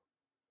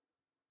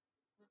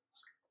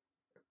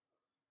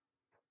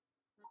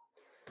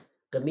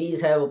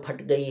 قمیض ہے وہ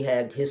پھٹ گئی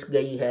ہے، گھس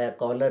گئی ہے،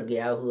 کالر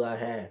گیا ہوا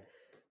ہے،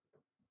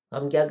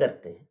 ہم کیا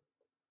کرتے ہیں؟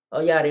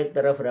 اور یار ایک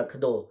طرف رکھ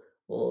دو،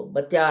 وہ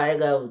بچہ آئے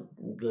گا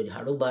جو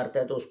جھاڑو مارتا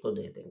ہے تو اس کو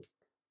دے دیں گے.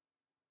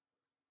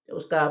 تو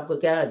اس کا آپ کو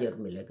کیا اجر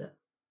ملے گا؟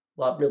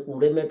 وہ آپ نے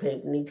کوڑے میں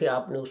پھینکنی تھی،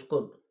 آپ نے اس کو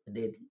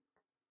دے دی.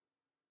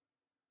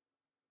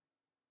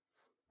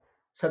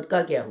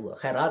 صدقہ کیا ہوا؟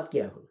 خیرات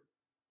کیا ہوا؟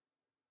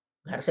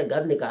 گھر سے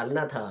گند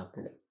نکالنا تھا آپ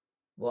نے،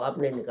 وہ آپ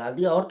نے نکال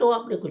دیا، اور تو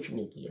آپ نے کچھ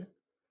نہیں کیا.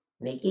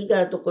 نیکی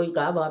کا تو کوئی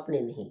کام آپ نے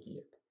نہیں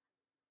کیا.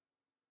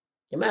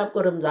 کہ میں آپ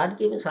کو رمضان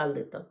کی مثال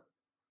دیتا ہوں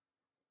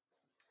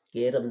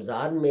کہ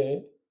رمضان میں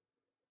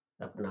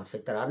اپنا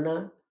فطرانہ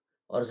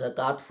اور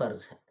زکوٰۃ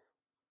فرض ہے،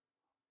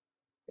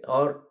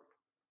 اور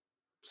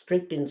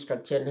اسٹرکٹ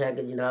انسٹرکشن ہے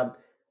کہ جناب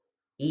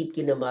عید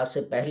کی نماز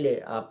سے پہلے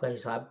آپ کا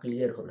حساب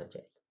کلیئر ہونا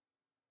چاہیے.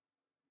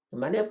 تو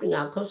میں نے اپنی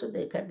آنکھوں سے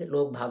دیکھا کہ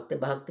لوگ بھاگتے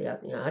بھاگتے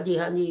آتے ہیں،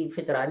 ہاں جی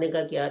فطرانے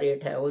کا کیا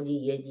ریٹ ہے، جی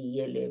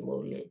یہ لے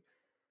وہ لے.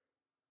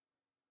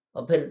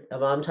 اور پھر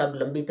امام صاحب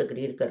لمبی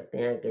تقریر کرتے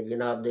ہیں کہ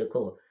جناب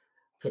دیکھو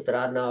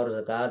فطرانہ اور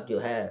زکوٰۃ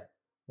جو ہے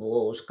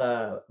وہ اس کا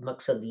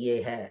مقصد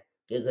یہ ہے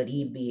کہ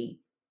غریب بھی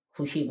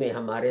خوشی میں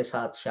ہمارے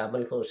ساتھ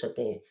شامل ہو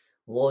سکیں،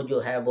 وہ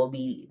جو ہے وہ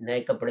بھی نئے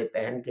کپڑے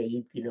پہن کے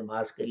عید کی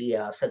نماز کے لیے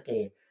آ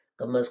سکیں،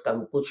 کم از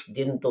کم کچھ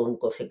دن تو ان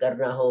کو فکر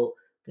نہ ہو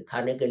کہ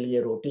کھانے کے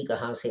لیے روٹی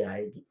کہاں سے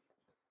آئے گی.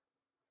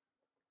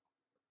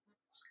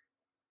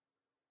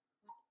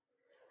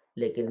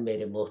 لیکن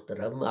میرے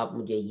محترم آپ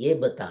مجھے یہ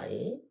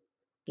بتائیں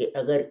کہ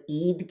اگر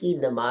عید کی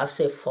نماز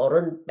سے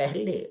فوراً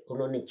پہلے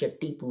انہوں نے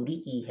چٹی پوری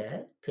کی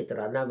ہے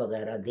فطرانہ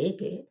وغیرہ دے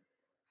کے،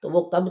 تو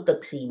وہ کب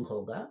تقسیم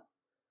ہوگا؟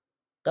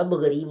 کب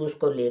غریب اس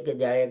کو لے کے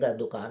جائے گا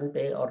دکان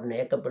پہ اور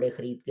نئے کپڑے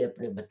خرید کے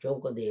اپنے بچوں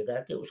کو دے گا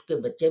کہ اس کے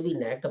بچے بھی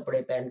نئے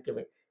کپڑے پہن کے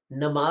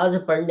نماز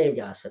پڑھنے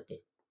جا سکے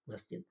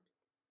مسجد؟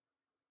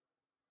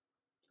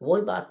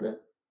 وہی بات نا،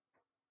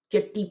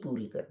 چٹی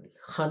پوری کرنی،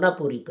 کھانا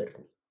پوری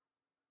کرنی،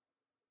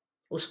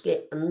 اس کے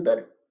اندر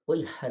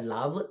کوئی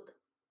حلاوت،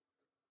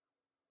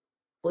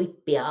 کوئی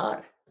پیار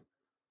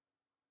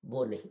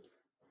وہ نہیں.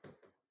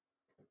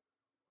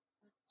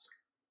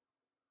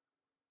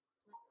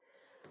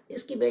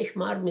 اس کی بے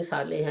شمار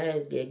مثالیں ہیں.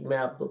 ایک میں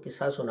آپ کو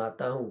قصہ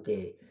سناتا ہوں کہ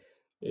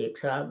ایک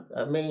صاحب،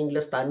 ہمیں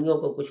انگلستانیوں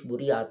کو کچھ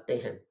بری عادتیں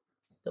ہیں،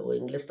 تو وہ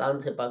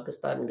انگلستان سے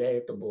پاکستان گئے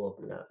تو وہ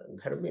اپنا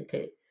گھر میں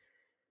تھے،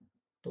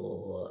 تو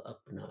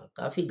اپنا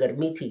کافی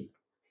گرمی تھی،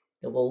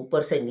 تو وہ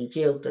اوپر سے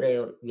نیچے اترے.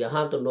 اور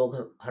یہاں تو لوگ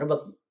ہر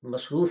وقت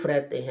مصروف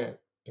رہتے ہیں،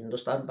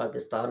 ہندوستان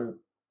پاکستان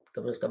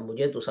کم از کم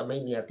مجھے تو سمجھ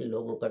نہیں آتی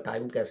لوگوں کا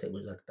ٹائم کیسے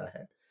گزرتا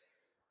ہے،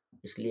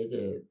 اس لیے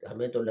کہ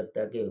ہمیں تو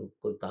لگتا ہے کہ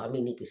کوئی کام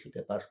ہی نہیں کسی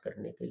کے پاس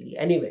کرنے کے لیے.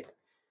 اینی وے،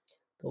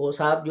 تو وہ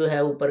صاحب جو ہے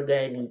اوپر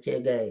گئے نیچے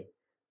گئے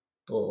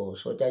تو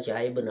سوچا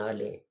چائے بنا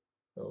لیں.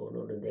 تو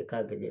انہوں نے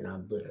دیکھا کہ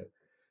جناب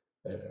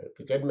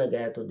کچن میں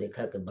گئے تو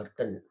دیکھا کہ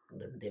برتن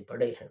گندے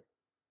پڑے ہیں.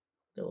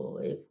 تو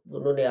ایک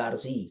انہوں نے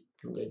عارضی،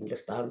 کیونکہ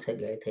انگلستان سے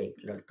گئے تھے،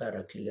 ایک لڑکا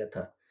رکھ لیا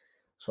تھا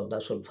سودا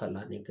سلفا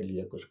لانے کے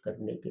لیے، کچھ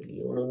کرنے کے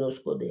لیے. انہوں نے اس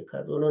کو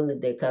دیکھا تو انہوں نے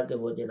دیکھا کہ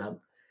وہ جناب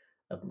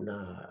اپنا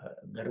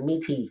گرمی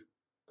تھی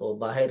تو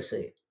باہر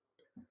سے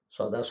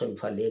سودا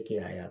سلفا لے کے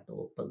آیا، تو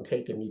وہ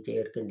پنکھے کے نیچے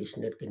ایئر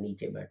کنڈیشنر کے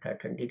نیچے بیٹھا،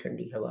 ٹھنڈی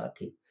ٹھنڈی ہوا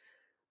تھی،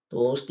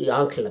 تو اس کی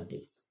آنکھ لگ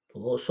گئی تو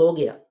وہ سو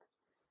گیا.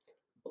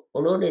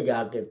 انہوں نے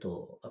جا کے تو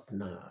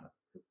اپنا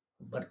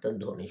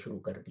برتن دھونے شروع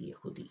کر دیے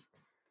خود ہی.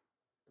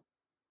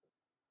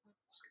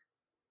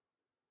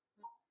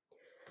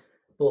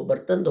 وہ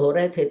برتن دھو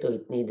رہے تھے تو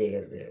اتنی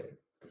دیر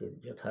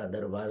جو تھا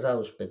دروازہ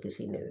اس پہ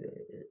کسی نے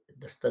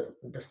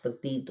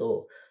دستک دی، تو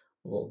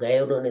وہ گئے،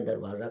 انہوں نے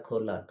دروازہ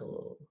کھولا تو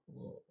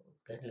وہ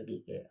کہنے لگی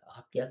کہ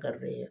آپ کیا کر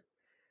رہے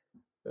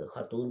ہیں؟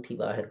 خاتون تھی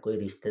باہر، کوئی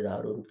رشتہ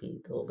دار ان کی،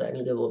 تو وہ کہنے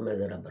لگے وہ میں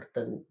ذرا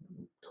برتن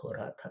دھو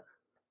رہا تھا.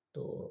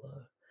 تو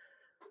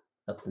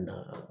اپنا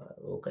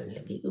وہ کہنے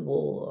لگی کہ وہ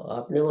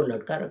آپ نے وہ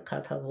لڑکا رکھا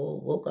تھا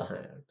وہ کہاں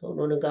ہے؟ تو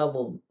انہوں نے کہا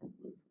وہ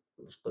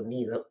اس کو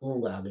نیند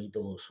اونگ آ گئی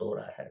تو وہ سو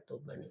رہا ہے. تو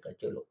میں نے کہا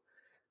چلو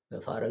میں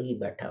فارغ ہی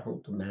بیٹھا ہوں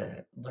تو میں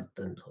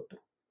برتن دھو دوں.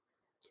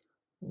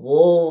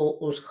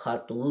 وہ اس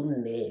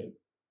خاتون نے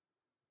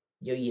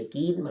جو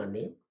یقین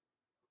مانے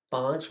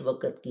 5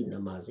 وقت کی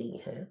نمازی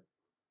ہیں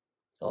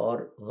اور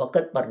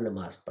وقت پر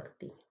نماز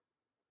پڑھتی ہیں،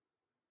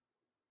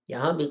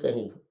 یہاں بھی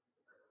کہیں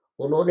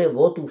انہوں نے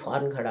وہ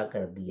طوفان کھڑا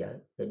کر دیا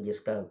کہ جس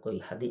کا کوئی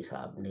حد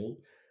حساب نہیں.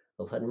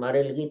 تو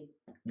فرمانے لگی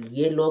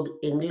یہ لوگ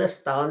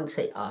انگلستان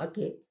سے آ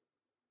کے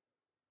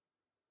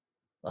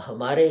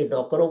ہمارے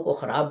نوکروں کو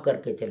خراب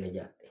کر کے چلے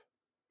جاتے ہیں.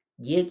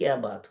 یہ کیا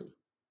بات ہوئی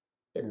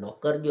کہ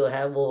نوکر جو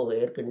ہے وہ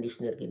ایئر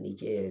کنڈیشنر کے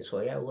نیچے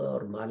سویا ہوا ہے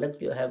اور مالک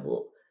جو ہے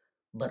وہ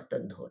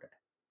برتن دھو رہا ہے.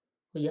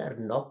 وہ یار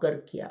نوکر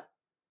کیا،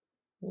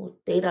 وہ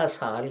 13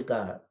 سال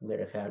کا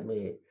میرے خیال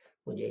میں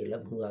مجھے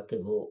علم ہوا کہ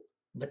وہ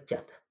بچہ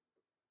تھا.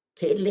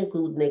 کھیلنے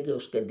کودنے کے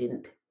اس کے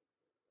دن تھے،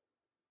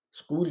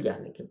 اسکول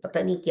جانے کے، پتہ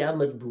نہیں کیا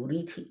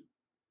مجبوری تھی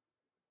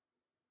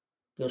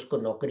کہ اس کو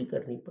نوکری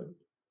کرنی پڑی،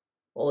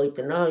 اور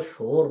اتنا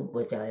شور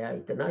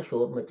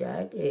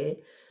مچایا کہ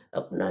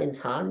اپنا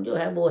انسان جو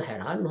ہے وہ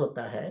حیران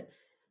ہوتا ہے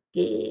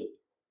کہ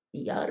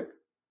یار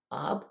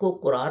آپ کو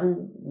قرآن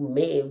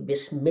میں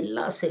بسم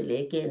اللہ سے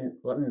لے کے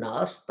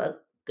والناس تک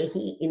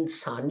کہیں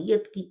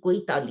انسانیت کی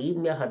کوئی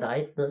تعلیم یا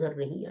ہدایت نظر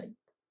نہیں آئی.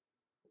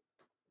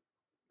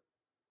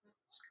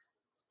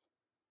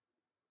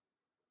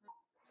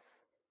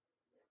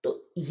 تو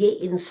یہ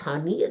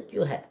انسانیت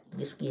جو ہے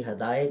جس کی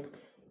ہدایت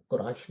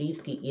قرآن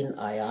شریف کی ان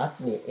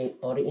آیات میں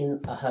اور ان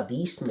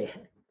احادیث میں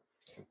ہے.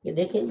 یہ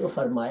دیکھیں جو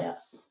فرمایا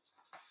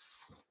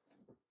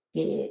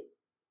کہ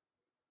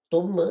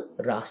تم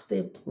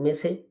راستے میں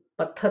سے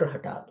پتھر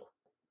ہٹا دو،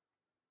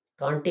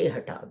 کانٹے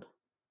ہٹا دو،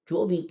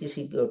 جو بھی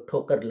کسی کو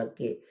ٹھوکر لگ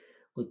کے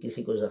کوئی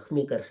کسی کو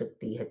زخمی کر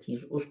سکتی ہے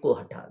چیز، اس کو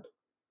ہٹا دو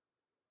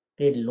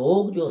کہ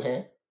لوگ جو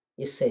ہیں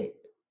اس سے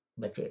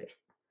بچے رہے.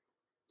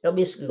 اب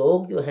اس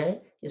لوگ جو ہیں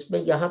اس میں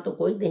یہاں تو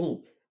کوئی نہیں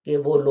کہ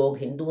وہ لوگ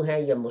ہندو ہیں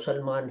یا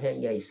مسلمان ہیں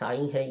یا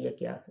عیسائی ہیں یا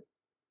کیا ہے.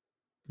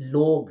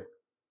 لوگ،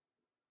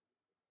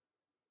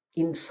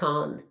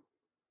 انسان،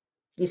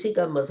 کسی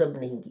کا مذہب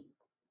نہیں کی.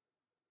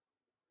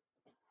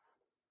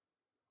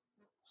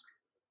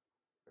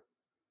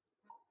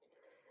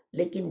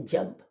 لیکن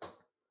جب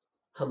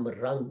ہم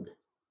رنگ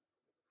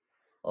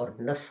اور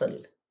نسل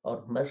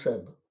اور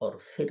مذہب اور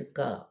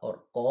فرقہ اور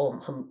قوم،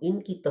 ہم ان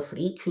کی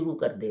تفریق شروع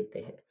کر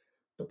دیتے ہیں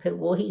تو پھر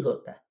وہی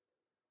ہوتا ہے.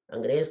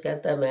 انگریز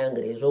کہتا ہے میں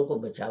انگریزوں کو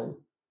بچاؤں،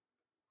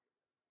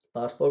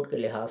 پاسپورٹ کے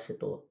لحاظ سے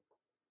تو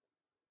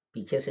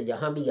پیچھے سے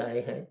جہاں بھی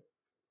آئے ہیں،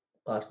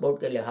 پاسپورٹ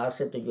کے لحاظ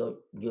سے تو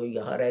جو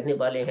یہاں رہنے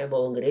والے ہیں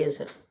وہ انگریز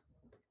ہیں.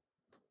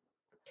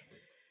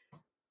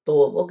 تو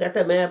وہ کہتا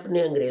ہے میں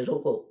اپنے انگریزوں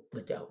کو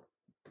بچاؤں.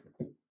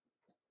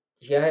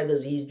 شاہد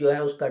عزیز جو ہے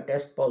اس کا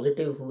ٹیسٹ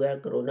پازیٹیو ہوا ہے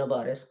کرونا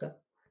وائرس کا،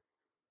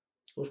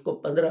 اس کو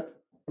 15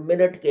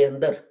 منٹ کے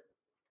اندر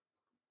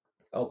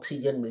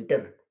آکسیجن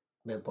میٹر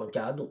میں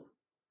پہنچا دوں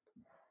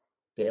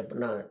کہ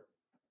اپنا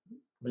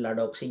بلڈ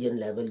آکسیجن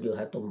لیول جو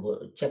ہے تم وہ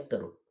چیک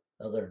کرو،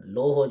 اگر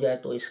لو ہو جائے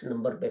تو اس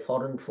نمبر پہ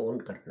فوراً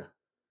فون کرنا،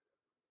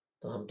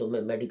 تو ہم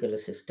تمہیں میڈیکل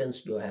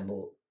اسسٹنس جو ہے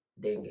وہ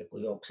دیں گے،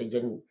 کوئی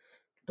آکسیجن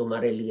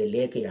تمہارے لیے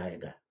لے کے آئے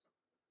گا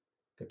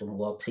کہ تم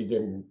وہ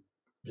آکسیجن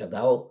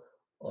لگاؤ،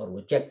 اور وہ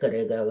چیک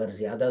کرے گا، اگر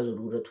زیادہ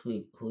ضرورت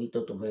ہوئی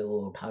تو تمہیں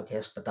وہ اٹھا کے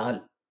ہسپتال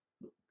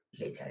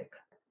لے جائے گا.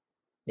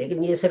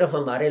 لیکن یہ صرف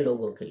ہمارے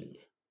لوگوں کے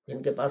لیے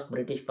جن کے پاس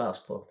برٹش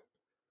پاسپورٹ.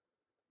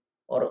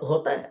 اور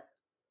ہوتا ہے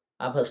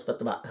آپ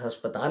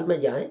ہسپتال میں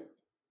جائیں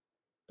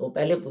تو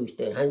پہلے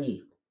پوچھتے ہیں ہاں جی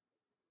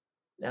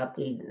آپ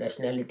کی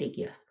نیشنلٹی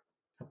کیا ہے،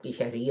 آپ کی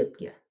شہریت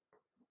کیا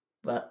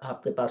ہے،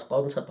 آپ کے پاس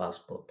کون سا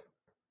پاسپورٹ.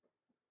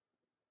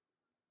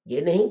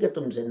 یہ نہیں کہ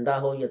تم زندہ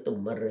ہو یا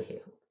تم مر رہے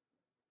ہو.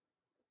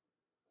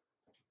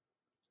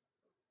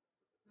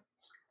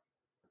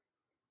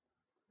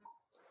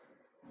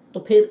 تو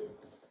پھر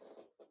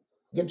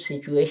جب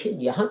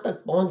سچویشن یہاں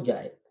تک پہنچ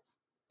جائے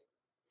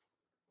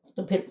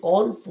تو پھر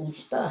کون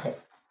پوچھتا ہے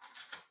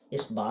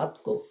اس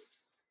بات کو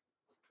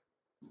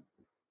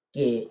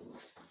کہ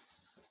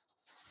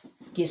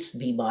کس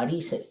بیماری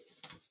سے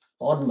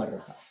کون مر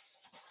رہا.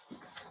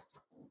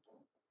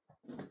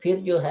 پھر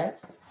جو ہے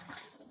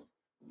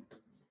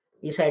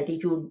اس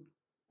ایٹیچیوڈ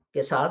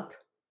کے ساتھ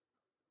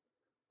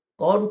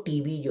کون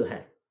ٹی بی جو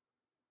ہے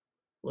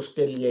اس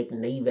کے لیے ایک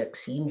نئی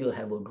ویکسین جو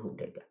ہے وہ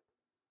ڈھونڈے گا.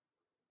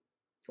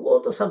 وہ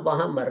تو سب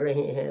وہاں مر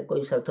رہے ہیں،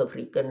 کوئی ساؤتھ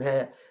افریقن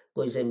ہے،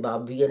 کوئی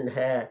زمبابوین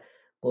ہے،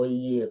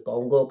 کوئی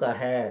کانگو کا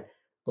ہے،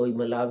 کوئی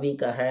ملاوی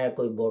کا ہے،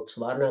 کوئی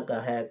بوٹسوانا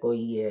کا ہے،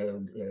 کوئی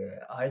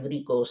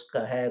آئیوری کوسٹ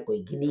کا ہے،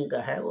 کوئی گنی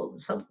کا ہے، وہ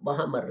سب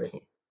وہاں مر رہے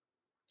ہیں.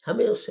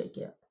 ہمیں اس سے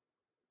کیا؟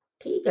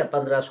 ٹھیک ہے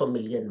 1500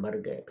 ملین مر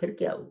گئے، پھر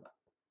کیا ہوا؟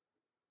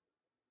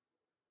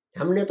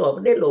 ہم نے تو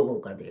اپنے لوگوں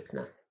کا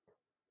دیکھنا ہے.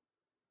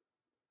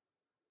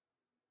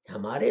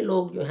 ہمارے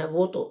لوگ جو ہیں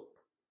وہ تو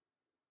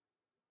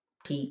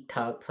ٹھیک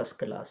ٹھاک فرسٹ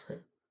کلاس ہیں.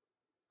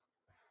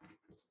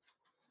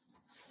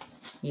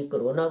 یہ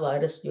کرونا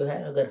وائرس جو ہے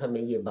اگر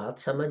ہمیں یہ بات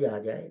سمجھ آ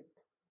جائے،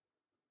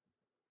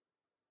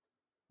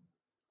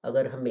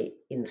 اگر ہمیں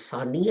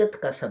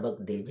انسانیت کا سبق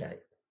دے جائے،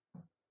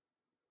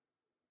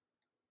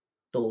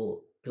 تو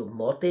جو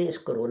موتیں اس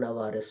کرونا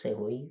وائرس سے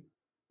ہوئیں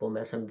وہ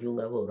میں سمجھوں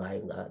گا وہ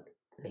رائے گار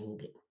نہیں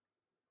گئی.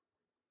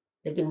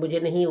 لیکن مجھے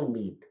نہیں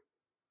امید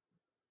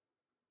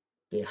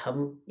کہ ہم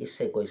اس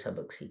سے کوئی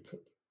سبق سیکھیں.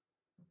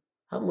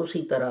 ہم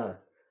اسی طرح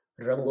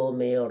رنگوں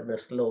میں اور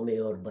نسلوں میں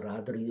اور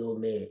برادریوں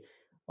میں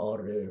اور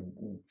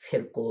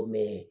فرقوں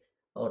میں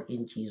اور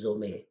ان چیزوں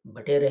میں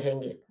بٹے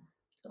رہیں گے،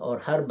 اور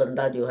ہر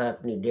بندہ جو ہے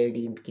اپنی 1.5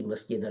 اینٹ کی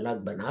مسجد الگ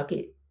بنا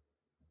کے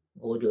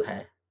وہ جو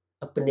ہے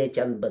اپنے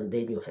چند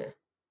بندے جو ہیں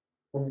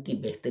ان کی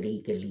بہتری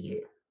کے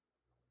لیے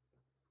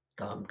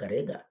کام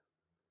کرے گا.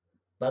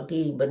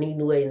 باقی بنی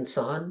نوع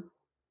انسان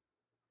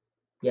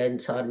یا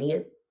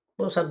انسانیت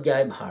وہ سب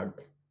جائے بھاڑ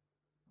میں.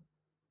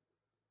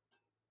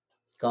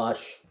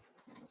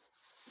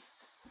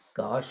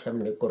 کاش ہم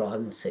نے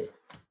قرآن سے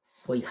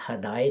کوئی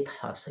ہدایت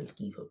حاصل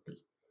کی ہوتی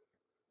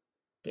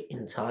کہ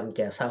انسان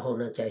کیسا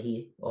ہونا چاہیے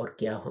اور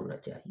کیا ہونا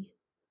چاہیے۔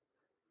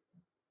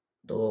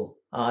 تو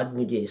آج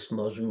مجھے اس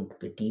موضوع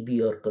کہ ٹی بی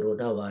اور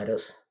کرونا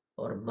وائرس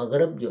اور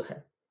مغرب جو ہے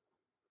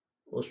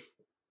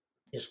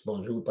اس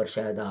موضوع پر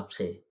شاید آپ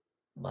سے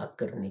بات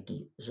کرنے کی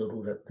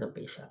ضرورت نہ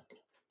پیش آتی۔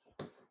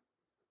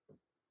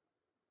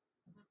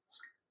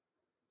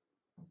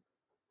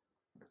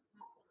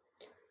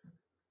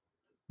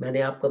 میں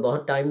نے آپ کا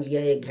بہت ٹائم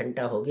لیا، 1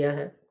 گھنٹہ ہو گیا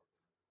ہے،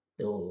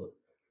 تو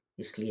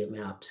اس لیے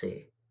میں آپ سے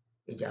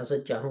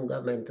اجازت چاہوں گا۔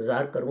 میں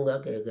انتظار کروں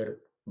گا کہ اگر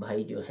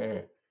بھائی جو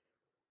ہیں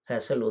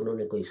فیصل انہوں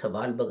نے کوئی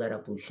سوال وغیرہ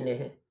پوچھنے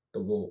ہیں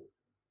تو وہ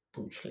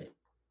پوچھ لیں۔